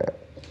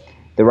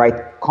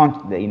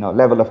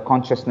level of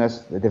consciousness.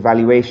 The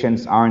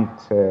valuations aren't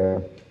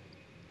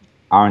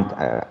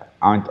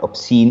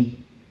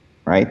obscene,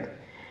 right?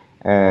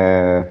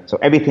 So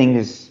everything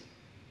is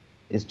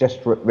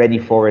just ready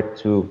for it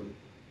to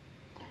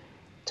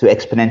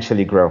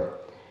exponentially grow.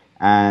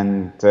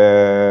 And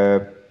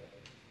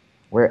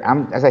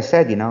as I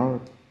said,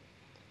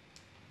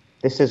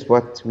 this is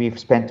what we've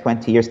spent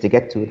 20 years to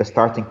get to, the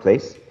starting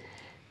place,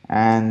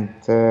 and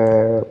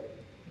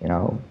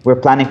we're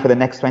planning for the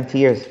next 20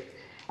 years.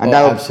 And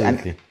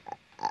absolutely.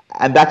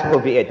 And that will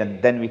be it.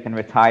 And then we can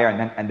retire,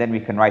 and then we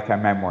can write our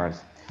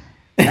memoirs.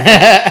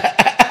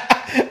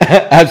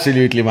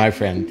 Absolutely, my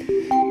friend.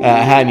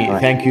 Hani, Right.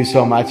 Thank you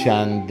so much,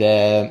 and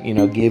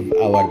give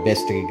our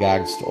best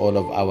regards to all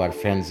of our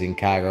friends in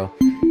Cairo,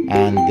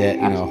 and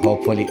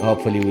hopefully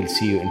we'll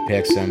see you in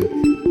person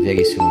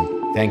very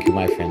soon. Thank you,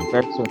 my friend.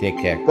 Very soon. Take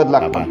care. Good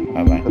luck. Bye bye.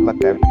 Bye bye. Good luck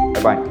to everyone.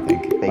 Bye bye.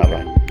 Thank you. Take Bye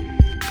care. bye.